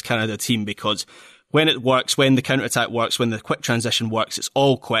about this Canada team, because when it works, when the counter-attack works, when the quick transition works, it's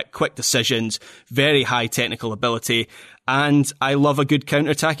all quick decisions, very high technical ability. And I love a good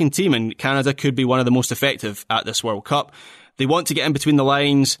counter-attacking team, and Canada could be one of the most effective at this World Cup. They want to get in between the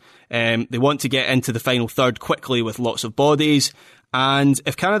lines. They want to get into the final third quickly with lots of bodies. And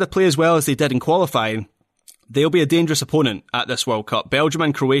if Canada play as well as they did in qualifying, they'll be a dangerous opponent at this World Cup. Belgium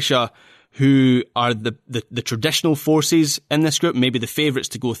and Croatia, who are the traditional forces in this group, maybe the favourites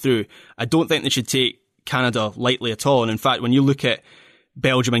to go through, I don't think they should take Canada lightly at all. And in fact, when you look at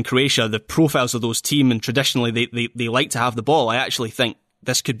Belgium and Croatia, the profiles of those teams, and traditionally they like to have the ball, I actually think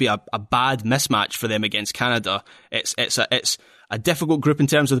this could be a bad mismatch for them against Canada. It's a difficult group in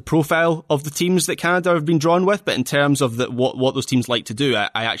terms of the profile of the teams that Canada have been drawn with, but in terms of what those teams like to do, I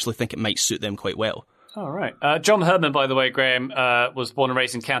actually think it might suit them quite well. All right. John Herman, by the way, Graham, was born and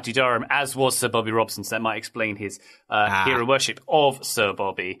raised in County Durham, as was Sir Bobby Robson, so that might explain his hero worship of Sir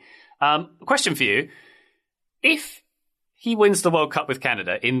Bobby. Question for you. If he wins the World Cup with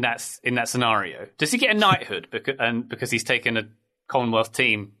Canada in that scenario, does he get a knighthood because he's taken a Commonwealth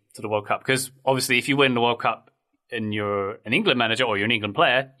team to the World Cup? Because obviously if you win the World Cup and you're an England manager or you're an England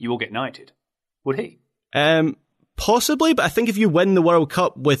player, you will get knighted. Would he? Possibly, but I think if you win the World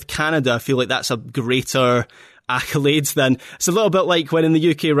Cup with Canada, I feel like that's a greater accolades then. It's a little bit like when in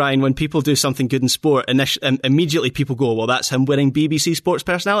the UK, Ryan, when people do something good in sport, immediately people go, well, that's him winning BBC Sports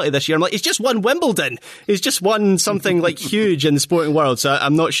Personality this year. I'm like, he's just won Wimbledon. He's just won something like huge in the sporting world. So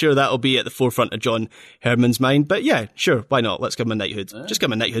I'm not sure that'll be at the forefront of John Herman's mind. But yeah, sure, why not? Let's give him a knighthood. Just give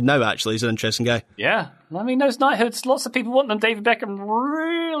him a knighthood now, actually. He's an interesting guy. Yeah. I mean, those knighthoods, lots of people want them. David Beckham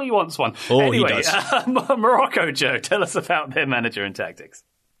really wants one. Oh, anyway, he does. Morocco, Joe, tell us about their manager and tactics.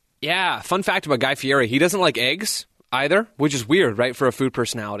 Yeah, fun fact about Guy Fieri, he doesn't like eggs either, which is weird, right, for a food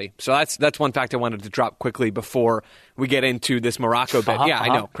personality. So that's one fact I wanted to drop quickly before we get into this Morocco bit. I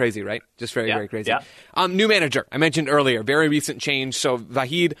know, crazy, right? Just very, very crazy. Yeah. New manager, I mentioned earlier, very recent change. So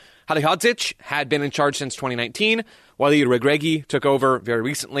Vahid Halilhodžić had been in charge since 2019. Walid Regragui took over very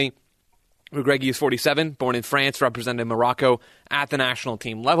recently. Regragui is 47, born in France, represented Morocco at the national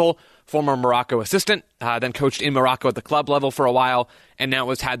team level, former Morocco assistant, then coached in Morocco at the club level for a while, and now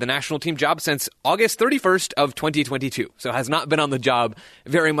has had the national team job since August 31st of 2022. So has not been on the job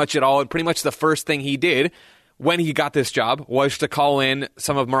very much at all, and pretty much the first thing he did when he got this job was to call in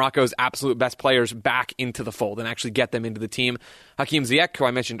some of Morocco's absolute best players back into the fold and actually get them into the team. Hakim Ziyech, who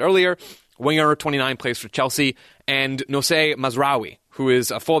I mentioned earlier, winger, 29, plays for Chelsea, and Nosei Mazraoui, who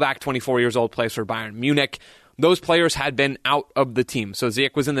is a fullback, 24 years old, plays for Bayern Munich. Those players had been out of the team. So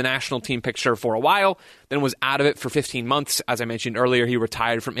Ziyech was in the national team picture for a while, then was out of it for 15 months. As I mentioned earlier, he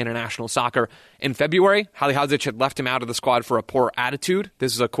retired from international soccer in February. Halilhodžić had left him out of the squad for a poor attitude.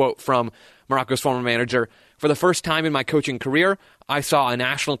 This is a quote from Morocco's former manager. For the first time in my coaching career, I saw a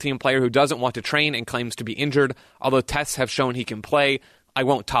national team player who doesn't want to train and claims to be injured. Although tests have shown he can play, I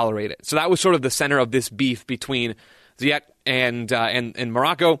won't tolerate it. So that was sort of the center of this beef between Ziyech and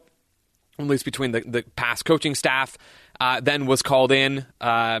Morocco, at least between the past coaching staff. Then was called in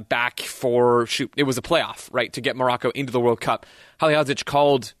back for, it was a playoff, right, to get Morocco into the World Cup. Halilhodžić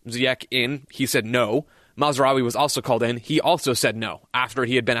called Ziyech in. He said no. Mazraoui was also called in. He also said no after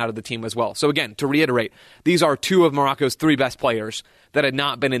he had been out of the team as well. So again, to reiterate, these are two of Morocco's three best players that had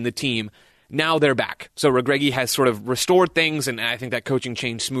not been in the team. Now they're back. So Regragui has sort of restored things, and I think that coaching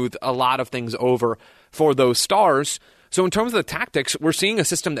change smoothed a lot of things over for those stars. So in terms of the tactics, we're seeing a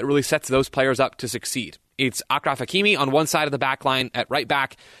system that really sets those players up to succeed. It's Achraf Hakimi on one side of the back line at right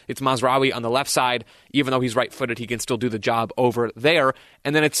back. It's Mazraoui on the left side. Even though he's right-footed, he can still do the job over there.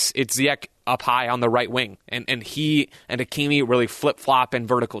 And then it's Ziyech up high on the right wing. And he and Hakimi really flip-flop in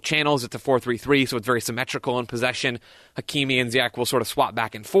vertical channels. It's a 4-3-3, so it's very symmetrical in possession. Hakimi and Ziyech will sort of swap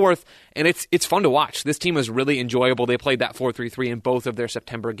back and forth. And it's fun to watch. This team is really enjoyable. They played that 4-3-3 in both of their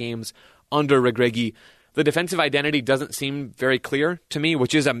September games under Regragui. The defensive identity doesn't seem very clear to me,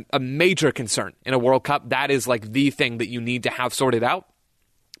 which is a major concern in a World Cup. That is like the thing that you need to have sorted out.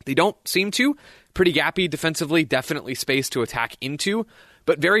 They don't seem to. Pretty gappy defensively, definitely space to attack into,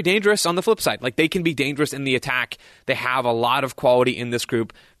 but very dangerous on the flip side. Like, they can be dangerous in the attack. They have a lot of quality in this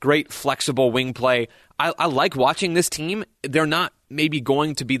group. Great flexible wing play. I like watching this team. They're not maybe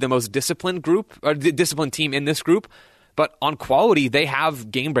going to be the most disciplined group or disciplined team in this group, but on quality, they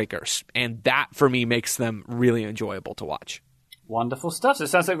have game breakers, and that for me makes them really enjoyable to watch. Wonderful stuff. So it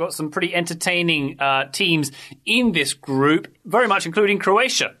sounds like we've got some pretty entertaining teams in this group, very much including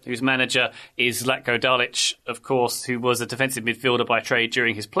Croatia, whose manager is Zlatko Dalic, of course, who was a defensive midfielder by trade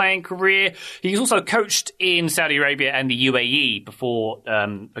during his playing career. He's also coached in Saudi Arabia and the UAE before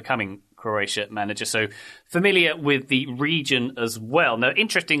becoming Croatia manager, so familiar with the region as well. Now,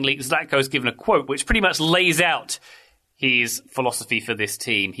 interestingly, Zlatko's given a quote which pretty much lays out his philosophy for this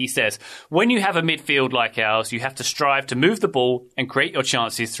team. He says, when you have a midfield like ours, you have to strive to move the ball and create your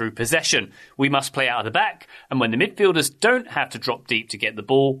chances through possession. We must play out of the back, and when the midfielders don't have to drop deep to get the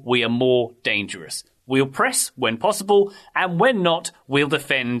ball, we are more dangerous. We'll press when possible, and when not, we'll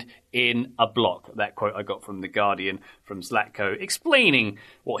defend in a block. That quote I got from The Guardian from Zlatko, explaining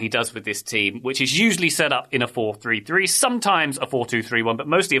what he does with this team, which is usually set up in a 4-3-3, sometimes a 4-2-3-1, but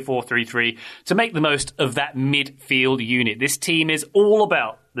mostly a 4-3-3, to make the most of that midfield unit. This team is all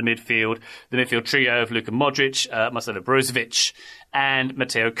about the midfield trio of Luka Modric, Marcelo Brozovic, and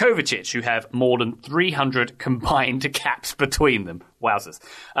Mateo Kovacic, who have more than 300 combined caps between them. Wowzers.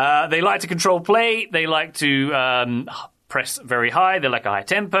 They like to control play. They like to press very high. They like a high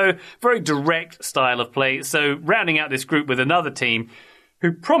tempo, very direct style of play. So rounding out this group with another team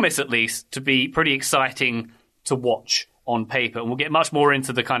who promise at least to be pretty exciting to watch on paper. And we'll get much more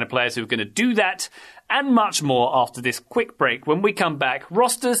into the kind of players who are going to do that and much more after this quick break. When we come back,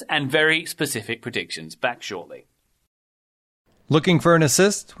 rosters and very specific predictions. Back shortly. Looking for an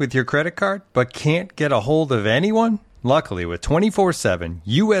assist with your credit card, but can't get a hold of anyone? Luckily, with 24/7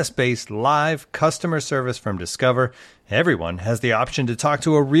 U.S.-based live customer service from Discover, everyone has the option to talk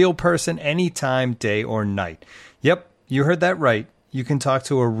to a real person anytime, day or night. Yep, you heard that right. You can talk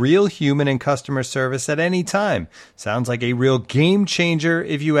to a real human in customer service at any time. Sounds like a real game changer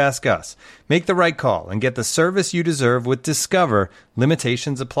if you ask us. Make the right call and get the service you deserve with Discover.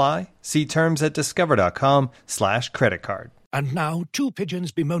 Limitations apply. See terms at discover.com/creditcard. And now, two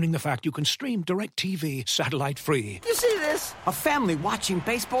pigeons bemoaning the fact you can stream DirecTV satellite-free. You see this? A family watching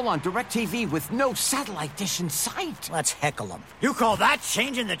baseball on DirecTV with no satellite dish in sight. Let's heckle them. You call that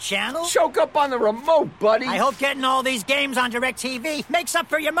changing the channel? Choke up on the remote, buddy. I hope getting all these games on DirecTV makes up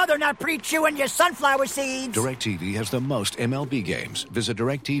for your mother not pre-chewing your sunflower seeds. DirecTV has the most MLB games. Visit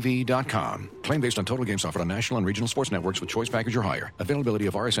DirecTV.com. Claim based on total games offered on national and regional sports networks with choice package or higher. Availability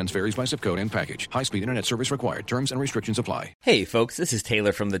of RSNs varies by zip code and package. High-speed internet service required. Terms and restrictions apply. Hey folks, this is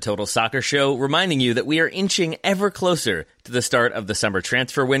Taylor from the Total Soccer Show, reminding you that we are inching ever closer to the start of the summer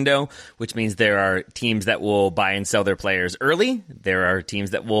transfer window, which means there are teams that will buy and sell their players early, there are teams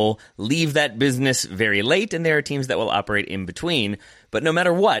that will leave that business very late, and there are teams that will operate in between. But no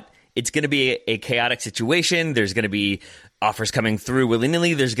matter what, it's going to be a chaotic situation. There's going to be offers coming through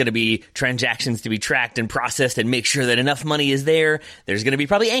willy-nilly. There's going to be transactions to be tracked and processed and make sure that enough money is there. There's going to be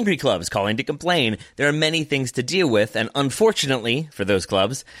probably angry clubs calling to complain. There are many things to deal with, and unfortunately for those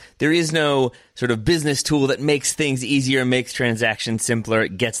clubs, there is no sort of business tool that makes things easier, makes transactions simpler,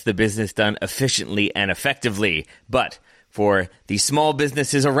 gets the business done efficiently and effectively. But for the small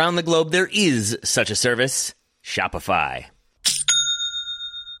businesses around the globe, there is such a service, Shopify.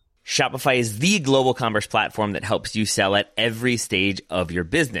 Shopify is the global commerce platform that helps you sell at every stage of your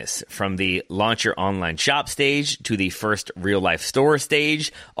business, from the launch your online shop stage to the first real-life store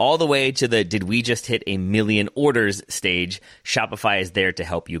stage, all the way to the did we just hit 1 million orders stage. Shopify is there to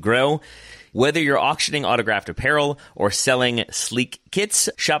help you grow. Whether you're auctioning autographed apparel or selling sleek kits,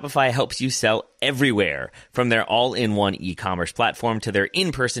 Shopify helps you sell everywhere. From their all-in-one e-commerce platform to their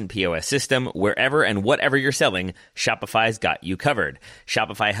in-person POS system, wherever and whatever you're selling, Shopify's got you covered.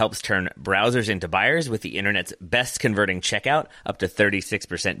 Shopify helps turn browsers into buyers with the internet's best converting checkout, up to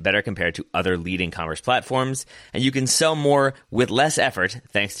 36% better compared to other leading commerce platforms. And you can sell more with less effort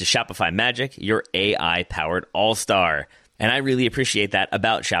thanks to Shopify Magic, your AI-powered all-star. And I really appreciate that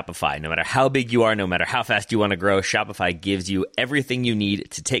about Shopify. No matter how big you are, no matter how fast you want to grow, Shopify gives you everything you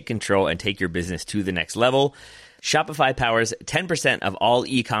need to take control and take your business to the next level. Shopify powers 10% of all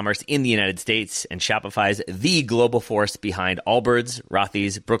e-commerce in the United States, and Shopify's the global force behind Allbirds,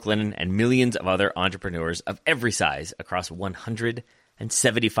 Rothy's, Brooklinen, and millions of other entrepreneurs of every size across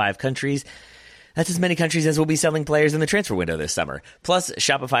 175 countries. That's as many countries as will be selling players in the transfer window this summer. Plus,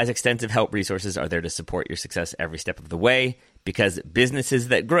 Shopify's extensive help resources are there to support your success every step of the way, because businesses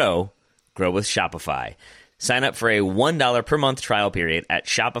that grow, grow with Shopify. Sign up for a $1 per month trial period at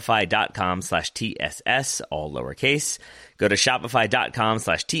shopify.com/TSS, all lowercase. Go to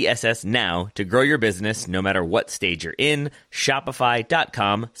shopify.com/TSS now to grow your business no matter what stage you're in.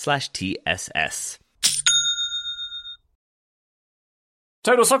 Shopify.com/TSS.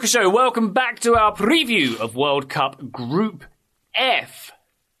 Total Soccer Show, welcome back to our preview of World Cup Group F.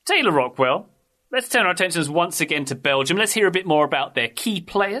 Taylor Rockwell, let's turn our attentions once again to Belgium. Let's hear a bit more about their key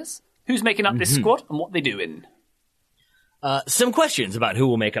players, who's making up this squad, and what they're doing. Some questions about who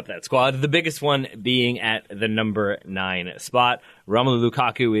will make up that squad. The biggest one being at the number 9 spot. Romelu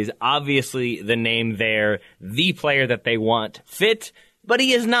Lukaku is obviously the name there, the player that they want fit. But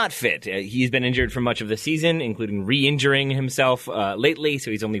he is not fit. He's been injured for much of the season, including re-injuring himself lately, so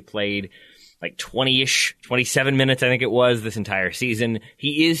he's only played like 20-ish, 27 minutes, I think it was, this entire season.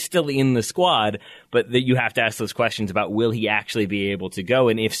 He is still in the squad, but you have to ask those questions about will he actually be able to go,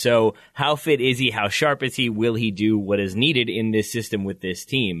 and if so, how fit is he, how sharp is he, will he do what is needed in this system with this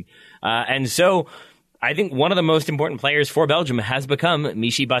team? And so I think one of the most important players for Belgium has become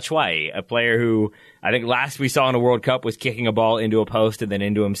Michy Batshuayi, a player who I think last we saw in a World Cup was kicking a ball into a post and then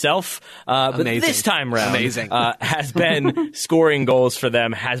into himself. But this time round has been scoring goals for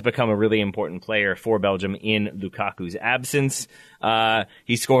them, has become a really important player for Belgium in Lukaku's absence.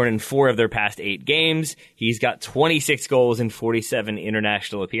 He scored in 4 of their past 8 games. He's got 26 goals in 47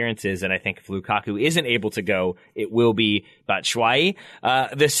 international appearances, and I think if Lukaku isn't able to go, it will be Batshuayi.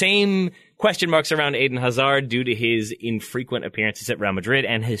 The same question marks around Eden Hazard due to his infrequent appearances at Real Madrid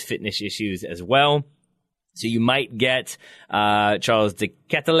and his fitness issues as well. So you might get Charles de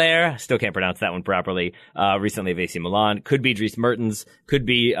Ketelaere, still can't pronounce that one properly, recently of AC Milan. Could be Dries Mertens, could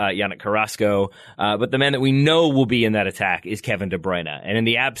be Yannick Carrasco. But the man that we know will be in that attack is Kevin De Bruyne. And in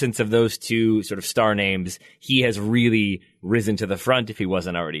the absence of those two sort of star names, he has really risen to the front if he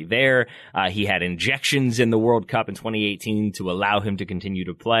wasn't already there. He had injections in the World Cup in 2018 to allow him to continue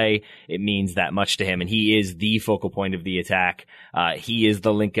to play. It means that much to him, and he is the focal point of the attack. He is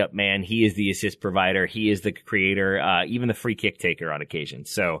the link-up man. He is the assist provider. He is the creator, even the free kick taker on occasion.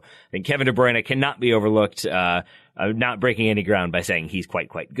 So I think Kevin De Bruyne cannot be overlooked. Not breaking any ground by saying he's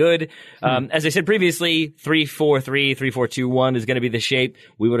quite good. As I said previously, 3-4-3, 3-4-2-1 is going to be the shape.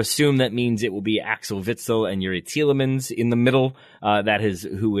 We would assume that means it will be Axel Witsel and Yuri Tielemans in the middle. That is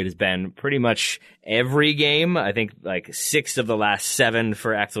who it has been pretty much every game. I think like 6 of the last 7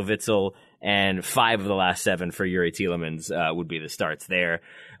 for Axel Witsel and 5 of the last 7 for Yuri Tielemans would be the starts there.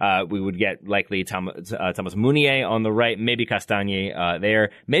 We would get likely Thomas Meunier on the right, maybe Castagne there,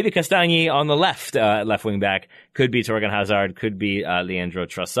 maybe Castagne on the left, left wing back. Could be Torgan Hazard, could be Leandro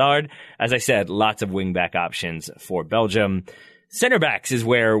Trossard. As I said, lots of wing back options for Belgium. Center backs is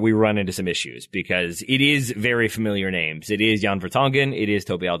where we run into some issues because it is very familiar names. It is Jan Vertonghen, it is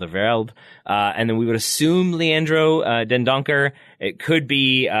Toby Alderweireld, and then we would assume Leandro Dendoncker. It could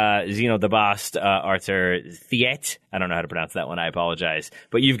be Zeno de Bast, Arthur Thiet. I don't know how to pronounce that one, I apologize.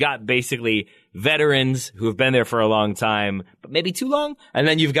 But you've got basically veterans who have been there for a long time, but maybe too long. And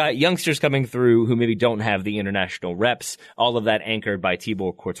then you've got youngsters coming through who maybe don't have the international reps. All of that anchored by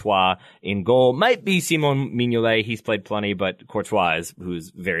Thibaut Courtois in goal. Might be Simon Mignolet. He's played plenty, but Courtois is who's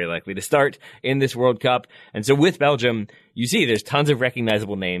very likely to start in this World Cup. And so with Belgium, you see there's tons of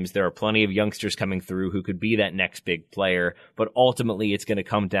recognizable names. There are plenty of youngsters coming through who could be that next big player, but ultimately it's going to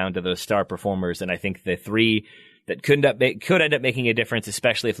come down to those star performers. And I think the 3 that could end up making a difference,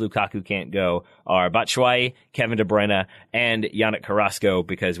 especially if Lukaku can't go, are Batshuayi, Kevin De Bruyne, and Yannick Carrasco,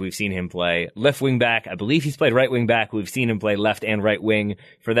 because we've seen him play left wing back. I believe he's played right wing back. We've seen him play left and right wing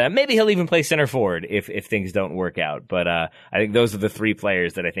for them. Maybe he'll even play center forward if things don't work out. But I think those are the 3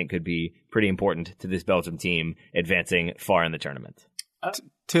 players that I think could be pretty important to this Belgium team advancing far in the tournament.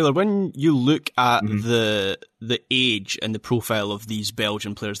 Taylor, when you look at the age and the profile of these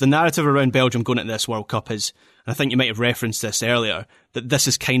Belgian players, the narrative around Belgium going into this World Cup is, and I think you might have referenced this earlier, that this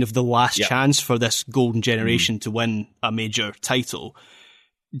is kind of the last chance for this golden generation to win a major title.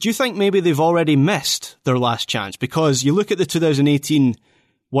 Do you think maybe they've already missed their last chance? Because you look at the 2018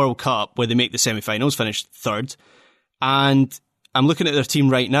 World Cup where they make the semi-finals, finished 3rd, and I'm looking at their team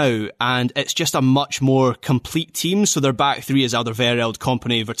right now, and it's just a much more complete team. So their back 3 is Alderweireld,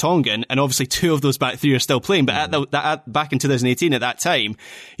 Kompany, Vertonghen, and obviously 2 of those back 3 are still playing. But back in 2018, at that time,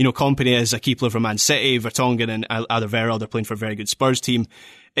 you know, Kompany is a key player for Man City, Vertonghen and Alderweireld are playing for a very good Spurs team.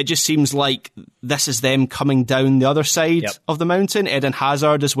 It just seems like this is them coming down the other side of the mountain. Eden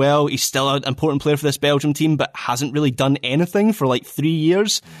Hazard as well. He's still an important player for this Belgium team, but hasn't really done anything for like 3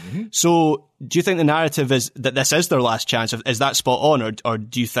 years. So do you think the narrative is that this is their last chance? Is that spot on, or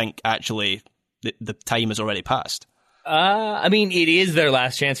do you think actually the time has already passed? I mean, it is their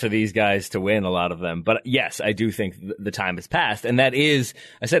last chance for these guys to win, a lot of them. But yes, I do think the time has passed. And that is,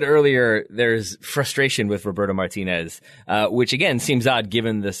 I said earlier, there's frustration with Roberto Martinez, which again seems odd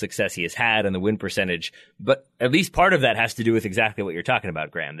given the success he has had and the win percentage. But at least part of that has to do with exactly what you're talking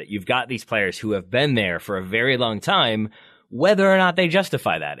about, Graham, that you've got these players who have been there for a very long time whether or not they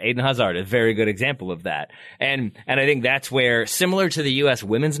justify that. Eden Hazard, a very good example of that. And I think that's where, similar to the U.S.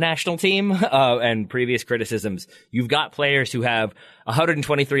 women's national team, and previous criticisms, you've got players who have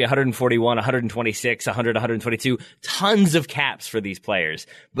 123, 141, 126, 100, 122, tons of caps for these players.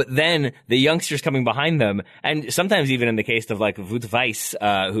 But then the youngsters coming behind them, and sometimes even in the case of like Wout Weiss,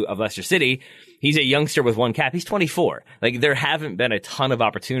 of Leicester City, he's a youngster with 1 cap. He's 24. Like, there haven't been a ton of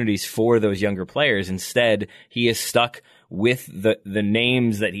opportunities for those younger players. Instead, he is stuck with the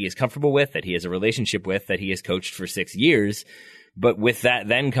names that he is comfortable with, that he has a relationship with, that he has coached for 6 years. But with that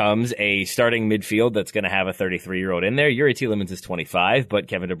then comes a starting midfield that's going to have a 33-year-old in there. Yuri Tielemans is 25, but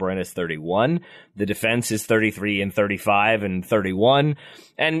Kevin De Bruyne is 31. The defense is 33 and 35 and 31.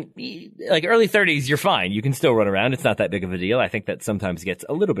 And like early 30s, you're fine. You can still run around. It's not that big of a deal. I think that sometimes gets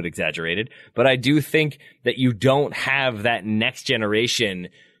a little bit exaggerated. But I do think that you don't have that next generation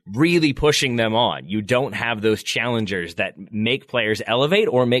really pushing them on. You don't have those challengers that make players elevate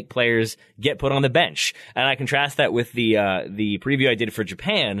or make players get put on the bench. And I contrast that with the preview I did for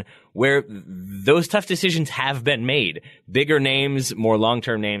Japan, where those tough decisions have been made. Bigger names, more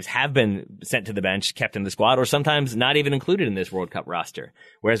long-term names have been sent to the bench, kept in the squad, or sometimes not even included in this World Cup roster.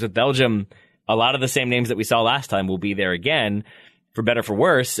 Whereas with Belgium, a lot of the same names that we saw last time will be there again, for better, for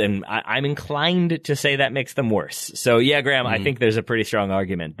worse, and I'm inclined to say that makes them worse. So yeah, Graham, I think there's a pretty strong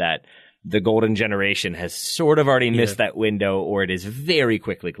argument that the golden generation has sort of already missed that window, or it is very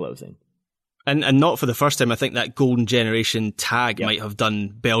quickly closing. And not for the first time. I think that golden generation tag might have done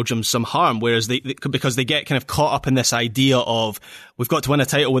Belgium some harm, whereas because they get kind of caught up in this idea of we've got to win a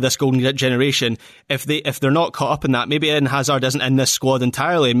title with this golden generation. If they're not caught up in that, maybe Eden Hazard isn't in this squad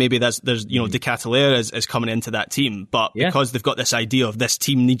entirely. Maybe there's De Ketelaere is coming into that team, but because they've got this idea of this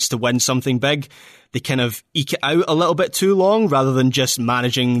team needs to win something big, they kind of eke it out a little bit too long rather than just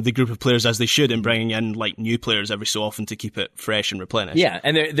managing the group of players as they should and bringing in like new players every so often to keep it fresh and replenished. Yeah,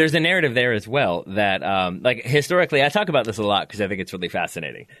 and there's a narrative there as well that, like historically, I talk about this a lot because I think it's really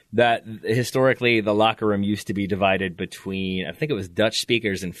fascinating, that historically the locker room used to be divided between, I think it was Dutch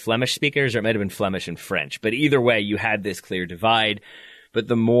speakers and Flemish speakers, or it might have been Flemish and French. But either way, you had this clear divide. But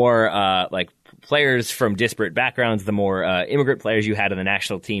the more players from disparate backgrounds, the more immigrant players you had in the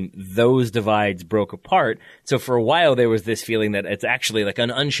national team, those divides broke apart. So for a while, there was this feeling that it's actually like an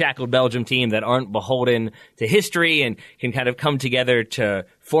unshackled Belgium team that aren't beholden to history and can kind of come together to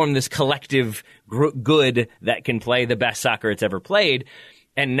form this collective good that can play the best soccer it's ever played.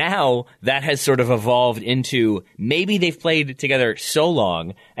 And now that has sort of evolved into maybe they've played together so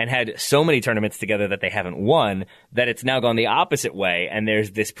long and had so many tournaments together that they haven't won that it's now gone the opposite way. And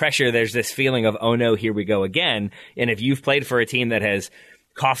there's this pressure, there's this feeling of, oh no, here we go again. And if you've played for a team that has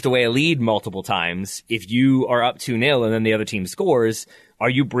coughed away a lead multiple times, if you are up 2-0 and then the other team scores, are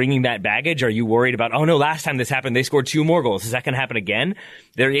you bringing that baggage? Are you worried about, oh no, last time this happened, they scored 2 more goals. Is that going to happen again?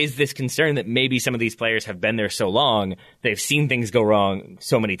 There is this concern that maybe some of these players have been there so long, they've seen things go wrong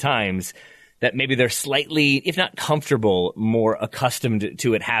so many times, that maybe they're slightly, if not comfortable, more accustomed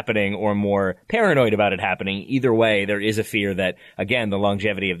to it happening or more paranoid about it happening. Either way, there is a fear that, again, the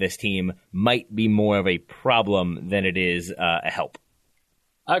longevity of this team might be more of a problem than it is a help.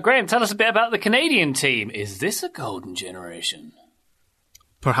 Graham, tell us a bit about the Canadian team. Is this a golden generation?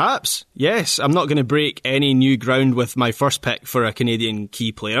 Perhaps, yes. I'm not going to break any new ground with my first pick for a Canadian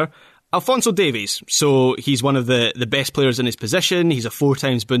key player. Alphonso Davies. So he's one of the best players in his position. He's a 4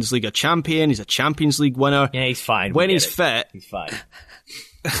 times Bundesliga champion. He's a Champions League winner. Yeah, he's fine. When he's fit, he's fine.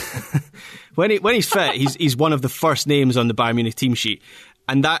 when he's fit, he's one of the first names on the Bayern Munich team sheet.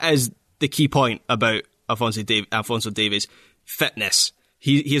 And that is the key point about Alphonso Davies. Fitness.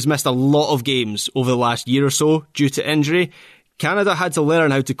 He has missed a lot of games over the last year or so due to injury. Canada had to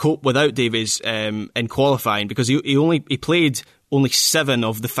learn how to cope without Davies in qualifying because he played only 7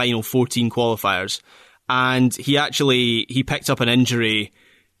 of the final 14 qualifiers, and he picked up an injury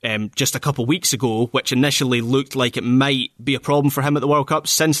just a couple of weeks ago, which initially looked like it might be a problem for him at the World Cup.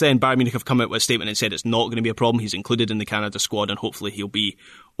 Since then, Bayern Munich have come out with a statement and said it's not going to be a problem. He's included in the Canada squad, and hopefully he'll be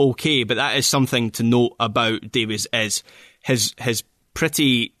okay. But that is something to note about Davies, is his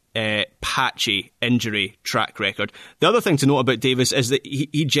pretty patchy injury track record. The other thing to note about Davies is that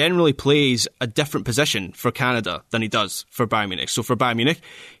he generally plays a different position for Canada than he does for Bayern Munich. So for Bayern Munich,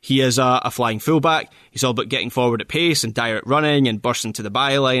 he is a flying fullback. He's all about getting forward at pace and direct running and bursting to the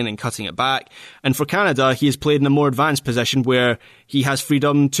byline and cutting it back. And for Canada, he has played in a more advanced position where he has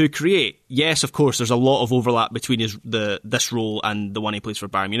freedom to create. Yes, of course, there's a lot of overlap between this role and the one he plays for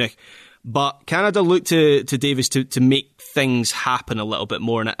Bayern Munich. But Canada look to Davies to make things happen a little bit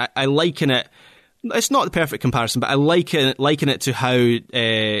more. And I liken it it's not the perfect comparison, but I liken it to how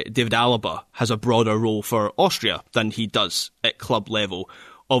David Alaba has a broader role for Austria than he does at club level.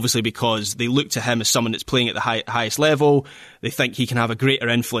 Obviously, because they look to him as someone that's playing at the highest level. They think he can have a greater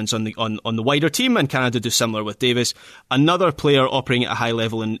influence on the wider team, and Canada do similar with Davis. Another player operating at a high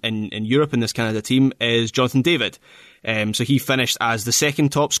level in Europe in this Canada team is Jonathan David. So he finished as the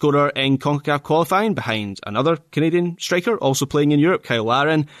second top scorer in CONCACAF qualifying, behind another Canadian striker also playing in Europe, Kyle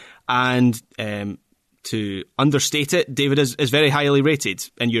Larin. And to understate it, David is very highly rated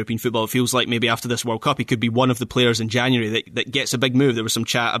in European football. It feels like maybe after this World Cup he could be one of the players in January that gets a big move. There was some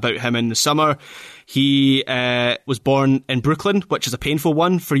chat about him in the summer. He was born in Brooklyn, which is a painful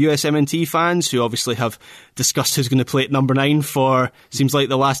one for USMNT fans, who obviously have discussed who's going to play at number 9 for, seems like,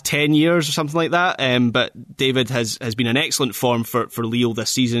 the last 10 years or something like that. But David has been in excellent form for Lille this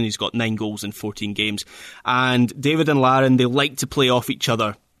season. He's got 9 goals in 14 games. And David and Larin, they like to play off each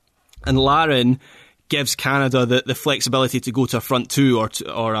other. And Larin gives Canada the flexibility to go to a front 2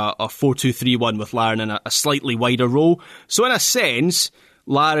 or a 4-2-3-1 with Larin in a slightly wider role. So in a sense,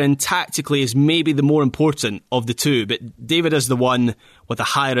 Larin tactically is maybe the more important of the two, but David is the one with a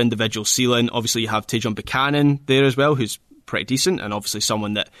higher individual ceiling. Obviously you have Tajon Buchanan there as well, who's pretty decent, and obviously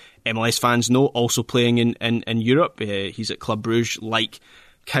someone that MLS fans know, also playing in Europe. He's at Club Brugge, like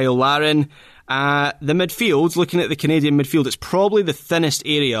Kyle Larin. The midfield, looking at the Canadian midfield, it's probably the thinnest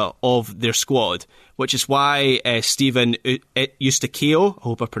area of their squad, which is why Steven Eustáquio, I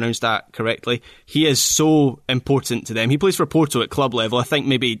hope I pronounced that correctly, he is so important to them. He plays for Porto at club level. I think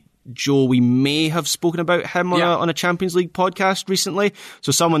maybe, Joe, we may have spoken about him on a Champions League podcast recently.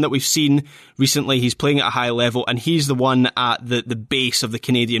 So someone that we've seen recently, he's playing at a high level, and he's the one at the base of the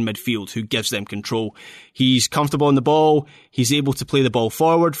Canadian midfield who gives them control. He's comfortable on the ball. He's able to play the ball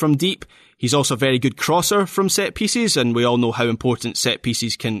forward from deep. He's also a very good crosser from set pieces, and we all know how important set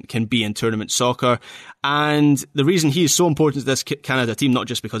pieces can be in tournament soccer. And the reason he is so important to this Canada team, not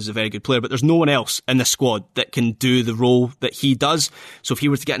just because he's a very good player, but there's no one else in the squad that can do the role that he does. So if he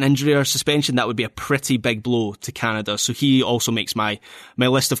were to get an injury or suspension, that would be a pretty big blow to Canada. So he also makes my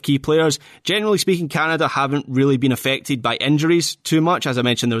list of key players. Generally speaking, Canada haven't really been affected by injuries too much. As I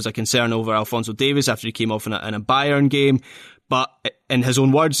mentioned, there was a concern over Alphonso Davies after he came off in a Bayern game. But in his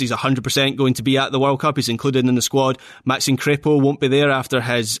own words, he's 100% going to be at the World Cup. He's included in the squad. Maxime Crépeau won't be there after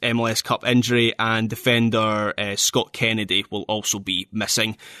his MLS Cup injury, and defender Scott Kennedy will also be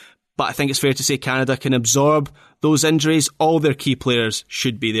missing. But I think it's fair to say Canada can absorb those injuries. All their key players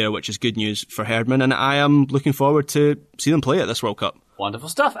should be there, which is good news for Herdman, and I am looking forward to see them play at this World Cup. Wonderful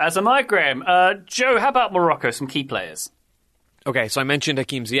stuff, as am I, Graham. Joe, how about Morocco, some key players? Okay, so I mentioned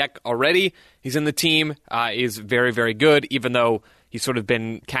Hakim Ziyech already. He's in the team, is very, very good, even though he's sort of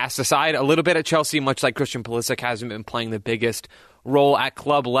been cast aside a little bit at Chelsea, much like Christian Pulisic hasn't been playing the biggest role at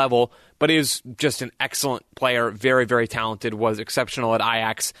club level, but is just an excellent player, very, very talented, was exceptional at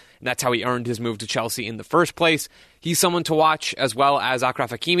Ajax, and that's how he earned his move to Chelsea in the first place. He's someone to watch, as well as Achraf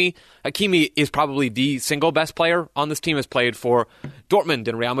Hakimi. Hakimi is probably the single best player on this team, has played for Dortmund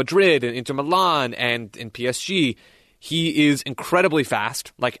and Real Madrid and Inter Milan and in PSG. He is incredibly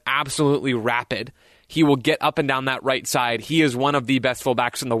fast, like absolutely rapid. He will get up and down that right side. He is one of the best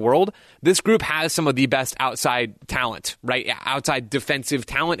fullbacks in the world. This group has some of the best outside talent, right? Outside defensive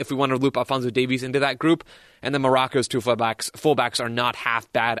talent, if we want to loop Alphonso Davies into that group. And then Morocco's two fullbacks are not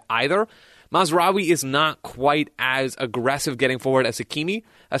half bad either. Mazraoui is not quite as aggressive getting forward as Hakimi,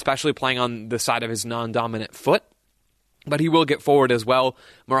 especially playing on the side of his non-dominant foot. But he will get forward as well.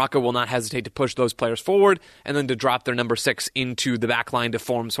 Morocco will not hesitate to push those players forward and then to drop their number 6 into the back line to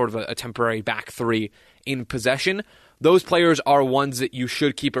form sort of a temporary back 3 in possession. Those players are ones that you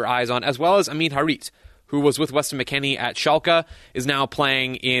should keep your eyes on, as well as Amin Harit, who was with Weston McKennie at Schalke, is now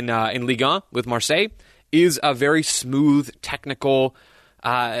playing in Ligue 1 with Marseille, is a very smooth, technical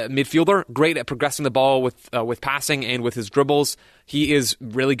midfielder, great at progressing the ball with passing and with his dribbles. He is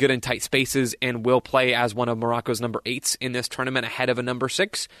really good in tight spaces and will play as one of Morocco's number 8s in this tournament ahead of a number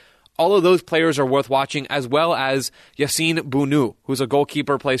 6. All of those players are worth watching, as well as Yassine Bounou, who's a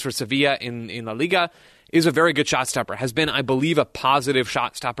goalkeeper, plays for Sevilla in La Liga, is a very good shot stopper, has been, I believe, a positive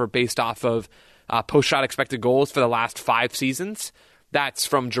shot stopper based off of post-shot expected goals for the last 5 seasons. That's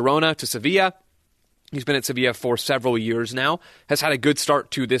from Girona to Sevilla. He's been at Sevilla for several years now, has had a good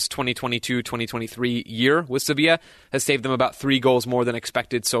start to this 2022-2023 year with Sevilla, has saved them about 3 goals more than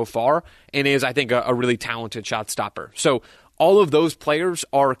expected so far, and is, I think, a really talented shot stopper. So all of those players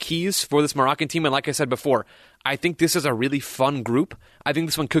are keys for this Moroccan team, and like I said before, I think this is a really fun group. I think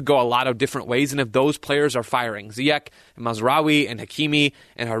this one could go a lot of different ways, and if those players are firing, Ziyech and Mazraoui and Hakimi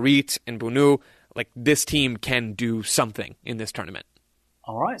and Harit and Bounou, like, this team can do something in this tournament.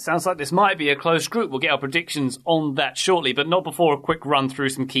 All right, sounds like this might be a close group. We'll get our predictions on that shortly, but not before a quick run through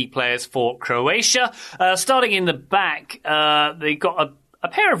some key players for Croatia. Starting in the back, they got a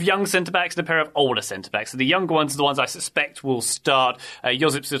pair of young centre-backs and a pair of older centre-backs. So the younger ones are the ones I suspect will start.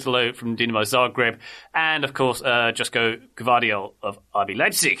 Josip Sutalo from Dinamo Zagreb and, of course, Josko Gvardiol of RB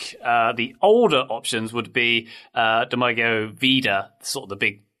Leipzig. The older options would be Domagoj Vida, sort of the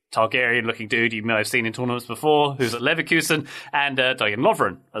big Targaryen-looking dude you may have seen in tournaments before, who's at Leverkusen, and Dejan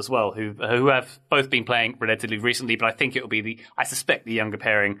Lovren as well, who have both been playing relatively recently, but I think it will be I suspect the younger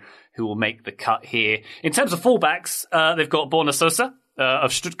pairing who will make the cut here. In terms of fullbacks, they've got Borna Sosa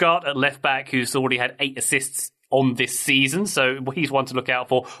of Stuttgart at left back, who's already had 8 assists on this season, so he's one to look out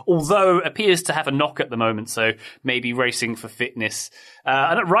for, although appears to have a knock at the moment, so maybe racing for fitness.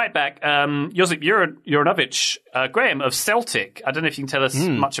 And at right back, Josip Juranovic, Graham of Celtic. I don't know if you can tell us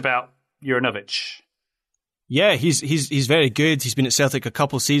much about Juranovic. Yeah, he's very good. He's been at Celtic a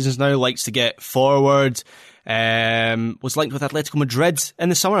couple of seasons now, likes to get forward. Was linked with Atletico Madrid in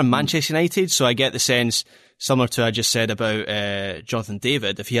the summer and Manchester United, so I get the sense, similar to what I just said about Jonathan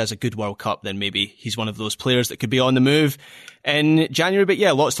David, if he has a good World Cup, then maybe he's one of those players that could be on the move in January. But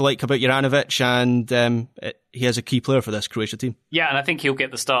yeah, lots to like about Juranovic, and he has a key player for this Croatia team. Yeah, and I think he'll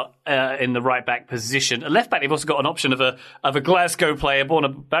get the start in the right-back position. At left-back, they've also got an option of a Glasgow player,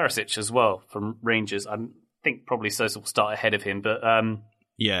 Borna Barisic, as well, from Rangers. I think probably Sosa will start ahead of him, but...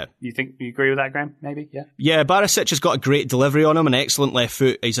 Yeah. You agree with that, Graham? Maybe? Yeah. Yeah, Barisic has got a great delivery on him, an excellent left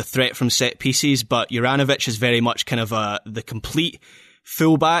foot. He's a threat from set pieces, but Juranovic is very much kind of the complete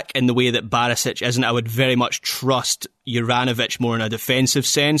fullback in the way that Barisic isn't. I would very much trust Juranovic more in a defensive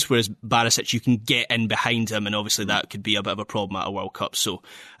sense, whereas Barisic, you can get in behind him, and obviously that could be a bit of a problem at a World Cup. So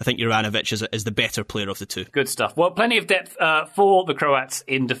I think Juranovic is the better player of the two. Good stuff. Well, plenty of depth for the Croats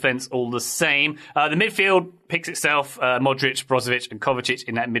in defence all the same. The midfield picks itself, Modric, Brozovic and Kovacic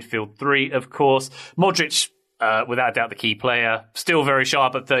in that midfield three, of course. Modric, without a doubt, the key player. Still very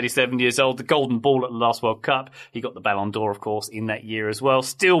sharp at 37 years old. The golden ball at the last World Cup. He got the Ballon d'Or, of course, in that year as well.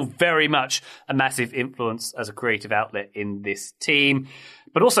 Still very much a massive influence as a creative outlet in this team.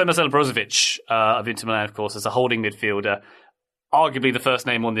 But also Marcelo Brozovic of Inter Milan, of course, as a holding midfielder. Arguably the first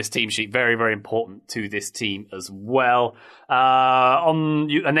name on this team sheet. Very, very important to this team as well.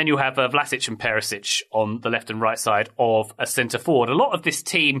 And then you have Vlasic and Perisic on the left and right side of a centre forward. A lot of this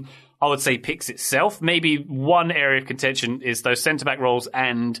team, I would say, picks itself. Maybe one area of contention is those centre-back roles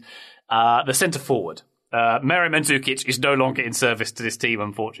and the centre forward. Mare Mandzukic is no longer in service to this team,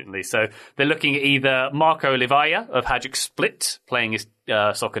 unfortunately. So they're looking at either Marco Livaja of Hajduk Split, playing his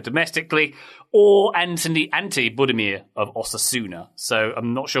soccer domestically, or Ante Budimir of Osasuna. So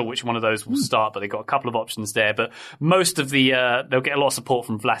I'm not sure which one of those will start, but they've got a couple of options there. But most of they'll get a lot of support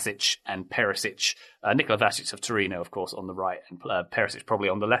from Vlasic and Perisic. Nikola Vlasic of Torino, of course, on the right, and Perisic probably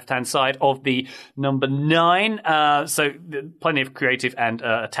on the left-hand side of the number 9. So plenty of creative and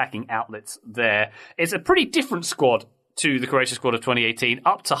attacking outlets there. It's a pretty different squad to the Croatia squad of 2018.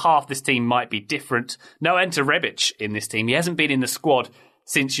 Up to half this team might be different. No Ante Rebic in this team. He hasn't been in the squad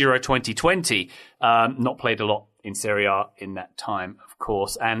since Euro 2020. Not played a lot in Serie A in that time, of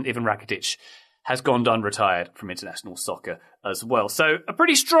course. And Ivan Rakitic has gone retired from international soccer as well. So a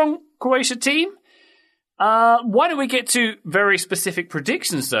pretty strong Croatia team. Why don't we get to very specific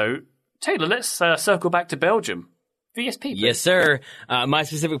predictions, though? Taylor, let's circle back to Belgium. VSP, please. Yes, sir. My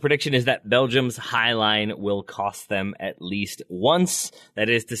specific prediction is that Belgium's high line will cost them at least once. That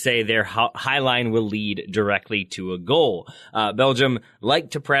is to say, their high line will lead directly to a goal. Belgium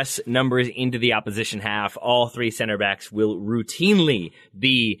like to press numbers into the opposition half. All 3 center backs will routinely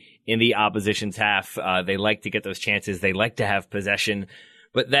be in the opposition's half. They like to get those chances. They like to have possession.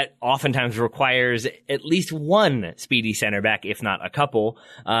 But that oftentimes requires at least one speedy center back, if not a couple.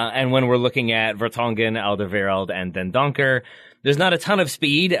 And when we're looking at Vertonghen, Alderweireld, and then Donker, there's not a ton of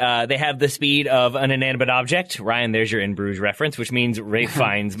speed. They have the speed of an inanimate object. Ryan, there's your In Bruges reference, which means Ralph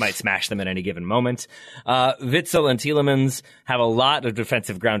Fiennes might smash them at any given moment. Witsel and Tielemans have a lot of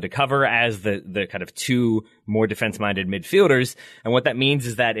defensive ground to cover as the kind of 2 more defense-minded midfielders. And what that means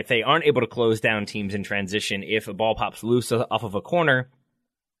is that if they aren't able to close down teams in transition, if a ball pops loose off of a corner,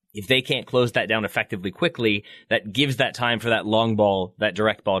 if they can't close that down effectively quickly, that gives that time for that long ball, that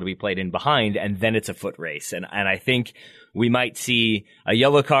direct ball to be played in behind, and then it's a foot race. And I think we might see a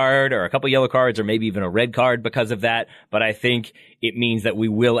yellow card or a couple yellow cards or maybe even a red card because of that. But I think it means that we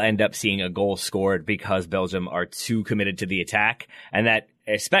will end up seeing a goal scored because Belgium are too committed to the attack. And that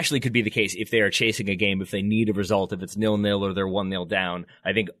especially could be the case if they are chasing a game, if they need a result, if it's 0-0 or they're 1-0 down.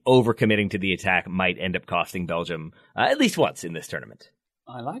 I think overcommitting to the attack might end up costing Belgium at least once in this tournament.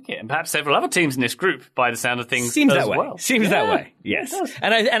 I like it. And perhaps several other teams in this group, by the sound of things, Seems as that way. well. Seems that way. Yes.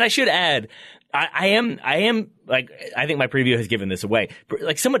 And I should add, I am like, I think my preview has given this away,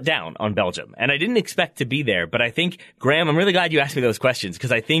 like somewhat down on Belgium. And I didn't expect to be there, but I think, Graham, I'm really glad you asked me those questions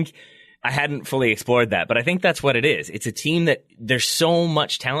because I think I hadn't fully explored that, but I think that's what it is. It's a team that there's so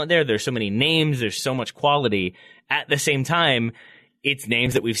much talent there. There's so many names. There's so much quality. At the same time, it's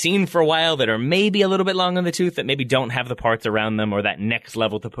names that we've seen for a while that are maybe a little bit long in the tooth, that maybe don't have the parts around them or that next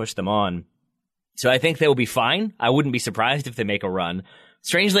level to push them on. So I think they will be fine. I wouldn't be surprised if they make a run.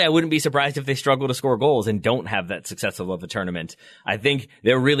 Strangely, I wouldn't be surprised if they struggle to score goals and don't have that success level of the tournament. I think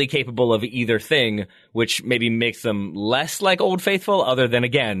they're really capable of either thing, which maybe makes them less like Old Faithful, other than,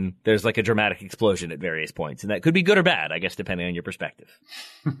 again, there's like a dramatic explosion at various points. And that could be good or bad, I guess, depending on your perspective.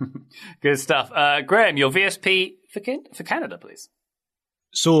 Good stuff. Graham, your VSP for Canada, please.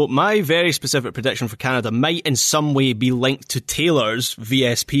 So my very specific prediction for Canada might in some way be linked to Taylor's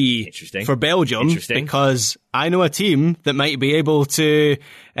VSP for Belgium, because I know a team that might be able to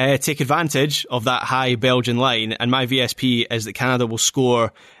take advantage of that high Belgian line, and my VSP is that Canada will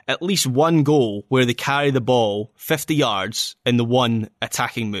score at least one goal where they carry the ball 50 yards in the one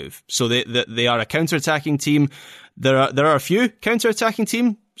attacking move. So they are a counter-attacking team. There are a few counter-attacking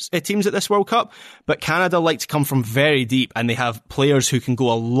teams at this World Cup, but Canada like to come from very deep, and they have players who can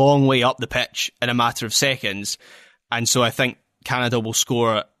go a long way up the pitch in a matter of seconds. And so I think Canada will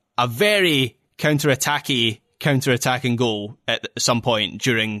score a very counter-attacking goal at some point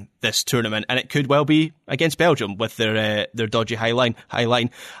during this tournament, and it could well be against Belgium with their dodgy high line.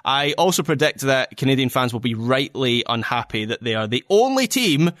 I also predict that Canadian fans will be rightly unhappy that they are the only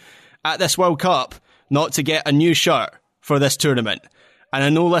team at this World Cup not to get a new shirt for this tournament. And I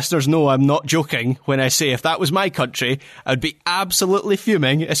know listeners know I'm not joking when I say if that was my country, I'd be absolutely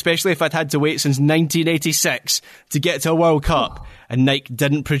fuming, especially if I'd had to wait since 1986 to get to a World Cup and Nike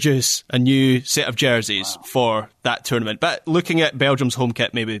didn't produce a new set of jerseys for that tournament. But looking at Belgium's home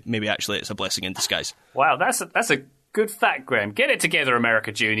kit, maybe actually it's a blessing in disguise. Wow, that's a good fact, Graham. Get it together,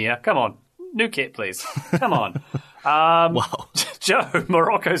 America Junior. Come on. New kit, please. Come on. Wow. Joe,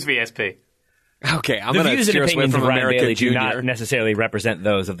 Morocco's VSP. Okay, I'm the going to views and steer us away opinions from of Ryan America Bailey Junior. do not necessarily represent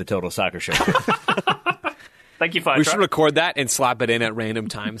those of the Total Soccer Show. Thank you, Fire We Truck. should record that and slap it in at random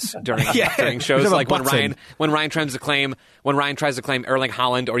times during shows, have a like when button. Ryan tries to claim Erling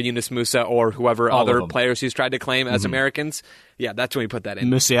Haaland or Yunus Musa or whoever All other of them. players he's tried to claim as Americans. Yeah, that's when we put that in.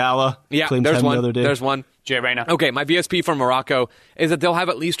 Musiala claimed there's him one. the other day. There's one. Jay Rayner. Okay, my VSP from Morocco is that they'll have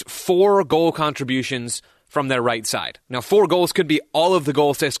at least 4 goal contributions from their right side. Now, 4 goals could be all of the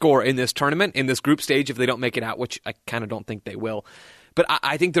goals they score in this tournament, in this group stage, if they don't make it out, which I kind of don't think they will. But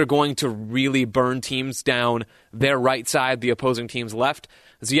I think they're going to really burn teams down their right side, the opposing team's left.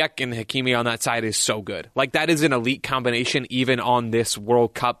 Ziyech and Hakimi on that side is so good. Like, that is an elite combination even on this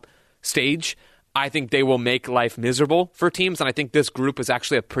World Cup stage. I think they will make life miserable for teams, and I think this group is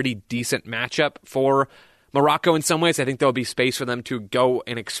actually a pretty decent matchup for Morocco in some ways. I think there'll be space for them to go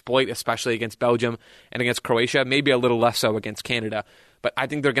and exploit, especially against Belgium and against Croatia, maybe a little less so against Canada. But I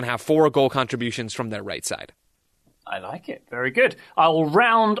think they're going to have 4 goal contributions from their right side. I like it. Very good. I will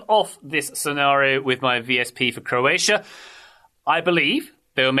round off this scenario with my VSP for Croatia. I believe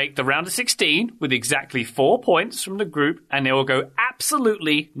they will make the round of 16 with exactly 4 points from the group, and they will go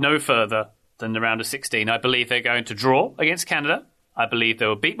absolutely no further than the round of 16. I believe they're going to draw against Canada. I believe they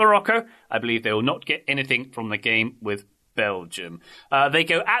will beat Morocco. I believe they will not get anything from the game with Belgium. They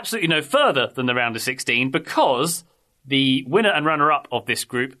go absolutely no further than the round of 16 because the winner and runner-up of this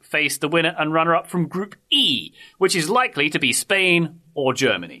group face the winner and runner-up from Group E, which is likely to be Spain or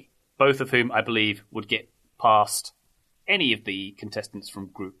Germany, both of whom I believe would get past any of the contestants from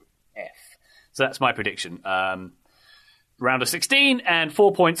Group F. So that's my prediction. Round of 16 and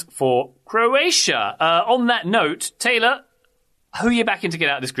 4 points for Croatia. On that note, Taylor, who are you backing to get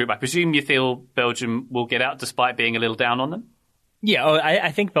out of this group? I presume you feel Belgium will get out despite being a little down on them? Yeah,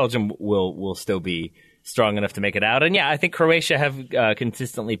 I think Belgium will still be strong enough to make it out. And yeah, I think Croatia have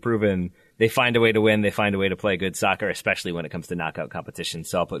consistently proven they find a way to win. They find a way to play good soccer, especially when it comes to knockout competition.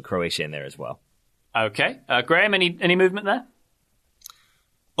 So I'll put Croatia in there as well. Okay. Graham, any movement there?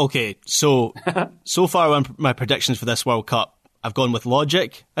 Okay, so far on my predictions for this World Cup, I've gone with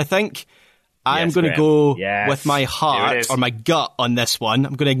logic, I think. I'm Yes, going to Graham. go Yes. with my Here it heart is. or my gut on this one.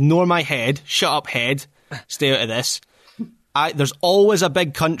 I'm going to ignore my head. Shut up, head. Stay out of this. There's always a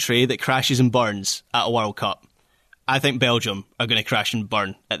big country that crashes and burns at a World Cup. I think Belgium are going to crash and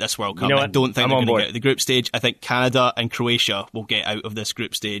burn at this World Cup. You know I what? don't think I'm they're on going to board. get out of the group stage. I think Canada and Croatia will get out of this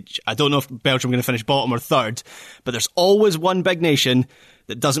group stage. I don't know if Belgium are going to finish bottom or third, but there's always one big nation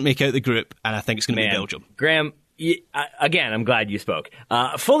that doesn't make out the group, and I think it's going to be Belgium. Graham, Again, I'm glad you spoke.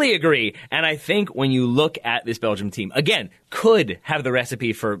 Fully agree. And I think when you look at this Belgium team, again, could have the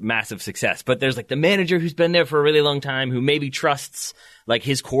recipe for massive success. But there's like the manager who's been there for a really long time, who maybe trusts like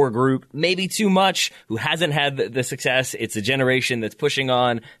his core group, maybe too much, who hasn't had the success. It's a generation that's pushing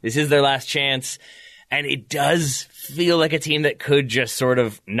on. This is their last chance. And it does feel like a team that could just sort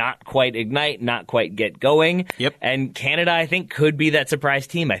of not quite ignite, not quite get going. Yep. And Canada, I think, could be that surprise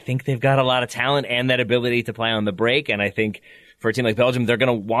team. I think they've got a lot of talent and that ability to play on the break. And I think for a team like Belgium, they're going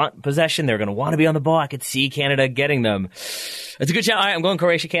to want possession. They're going to want to be on the ball. I could see Canada getting them. It's a good shot. All right, I'm going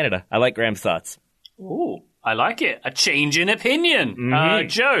Croatia, Canada. I like Graham's thoughts. Ooh, I like it. A change in opinion.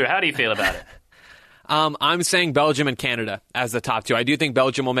 Joe, how do you feel about it? I'm saying Belgium and Canada as the top two. I do think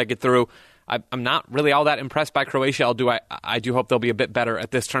Belgium will make it through. I'm not really all that impressed by Croatia. I do hope they'll be a bit better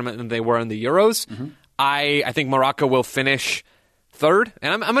at this tournament than they were in the Euros. Mm-hmm. I think Morocco will finish third,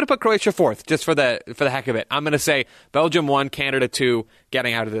 and I'm going to put Croatia fourth just for the heck of it. I'm going to say Belgium 1, Canada 2,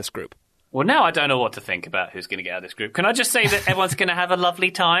 getting out of this group. Well, now I don't know what to think about who's going to get out of this group. Can I just say that everyone's going to have a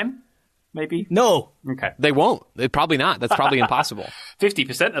lovely time? Maybe? No. Okay. They won't. Probably not. That's probably impossible.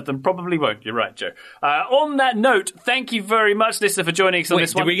 50% of them probably won't. You're right, Joe. On that note, thank you very much, listener, for joining us on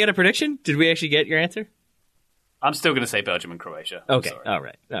this one. Did we get a prediction? Did we actually get your answer? I'm still going to say Belgium and Croatia. Okay. All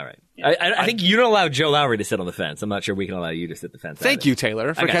right. Yeah. I think you don't allow Joe Lowry to sit on the fence. I'm not sure we can allow you to sit the fence. Thank you,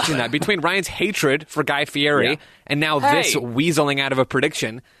 Taylor, for catching that. Between Ryan's hatred for Guy Fieri and now this weaseling out of a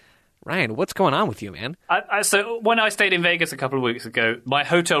prediction. Ryan, what's going on with you, man? So when I stayed in Vegas a couple of weeks ago, my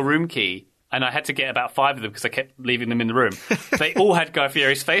hotel room key, and I had to get about 5 of them because I kept leaving them in the room, they all had Guy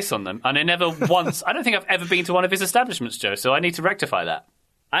Fieri's face on them. And I never once, I don't think I've ever been to one of his establishments, Joe, so I need to rectify that.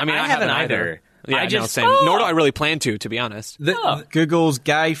 I haven't either. Yeah, same. Nor do I really plan to be honest. Google's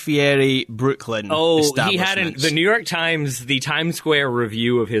Guy Fieri Brooklyn he had the New York Times, the Times Square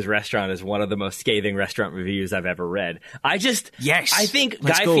review of his restaurant is one of the most scathing restaurant reviews I've ever read. I think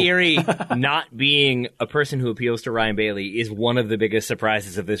Guy Fieri not being a person who appeals to Ryan Bailey is one of the biggest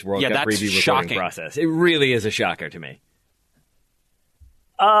surprises of this World Cup preview recording process. It really is a shocker to me.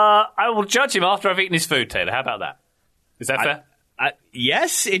 I will judge him after I've eaten his food, Taylor. How about that? Is that fair?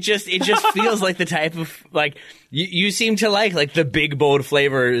 Yes, it just feels like the type of, like, you seem to like the big, bold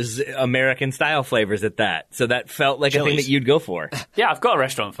flavors, American style flavors at that. So that felt like a thing that you'd go for. Yeah, I've got a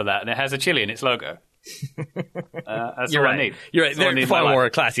restaurant for that, and it has a chili in its logo. That's all I need. You're right. They're far more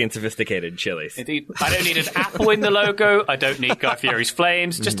classy and sophisticated chilies. Indeed. I don't need an apple in the logo. I don't need Guy Fieri's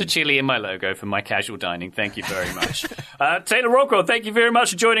flames. Just a chili in my logo for my casual dining. Thank you very much. Taylor Rockwell, thank you very much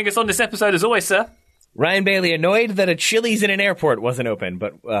for joining us on this episode, as always, sir. Ryan Bailey annoyed that a Chili's in an airport wasn't open,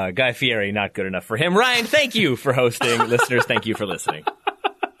 but Guy Fieri not good enough for him. Ryan, thank you for hosting. Listeners, thank you for listening.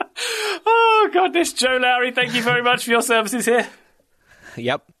 Oh, goodness. Joe Lowry, thank you very much for your services here.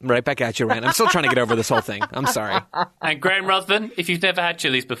 Yep, right back at you, Ryan. I'm still trying to get over this whole thing. I'm sorry. And Graham Ruthven, if you've never had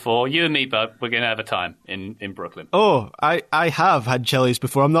Chili's before, you and me, bud, we're going to have a time in Brooklyn. Oh, I have had Chili's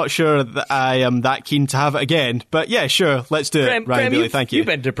before. I'm not sure that I am that keen to have it again. But yeah, sure, let's do it, Ryan Bailey. Thank you. You've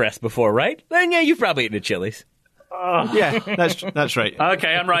been depressed before, right? Then yeah, you've probably eaten a Chili's. Yeah, that's right. Okay,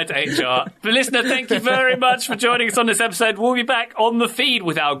 I'm right to HR. But listener, thank you very much for joining us on this episode. We'll be back on the feed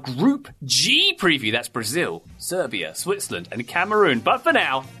with our Group G preview. That's Brazil, Serbia, Switzerland, and Cameroon. But for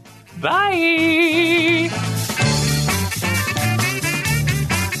now, bye!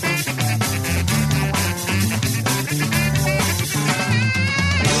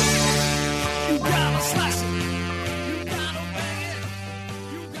 You gotta slice it.